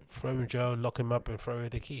jail, lock him up, and throw away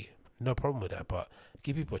the key. No problem with that. But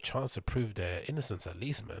give people a chance to prove their innocence at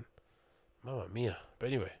least, man. Mamma mia. But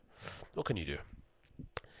anyway, what can you do?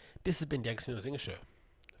 This has been the Agostinho Zinga Show.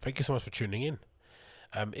 Thank you so much for tuning in.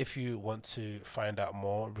 If you want to find out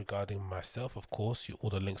more regarding myself, of course, all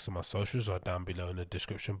the links to my socials are down below in the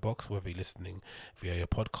description box, whether you're listening via your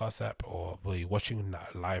podcast app or whether you're watching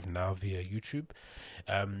live now via YouTube.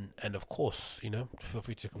 And of course, feel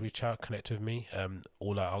free to reach out, connect with me.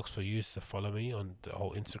 All I ask for you is to follow me on the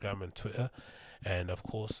whole Instagram and Twitter. And of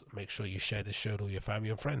course, make sure you share this show to all your family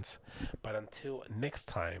and friends. But until next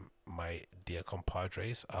time, my dear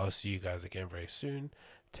compadres, I'll see you guys again very soon.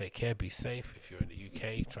 Take care, be safe. If you're in the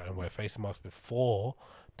UK, try and wear face masks before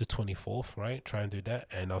the 24th, right? Try and do that.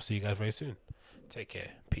 And I'll see you guys very soon. Take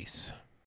care. Peace.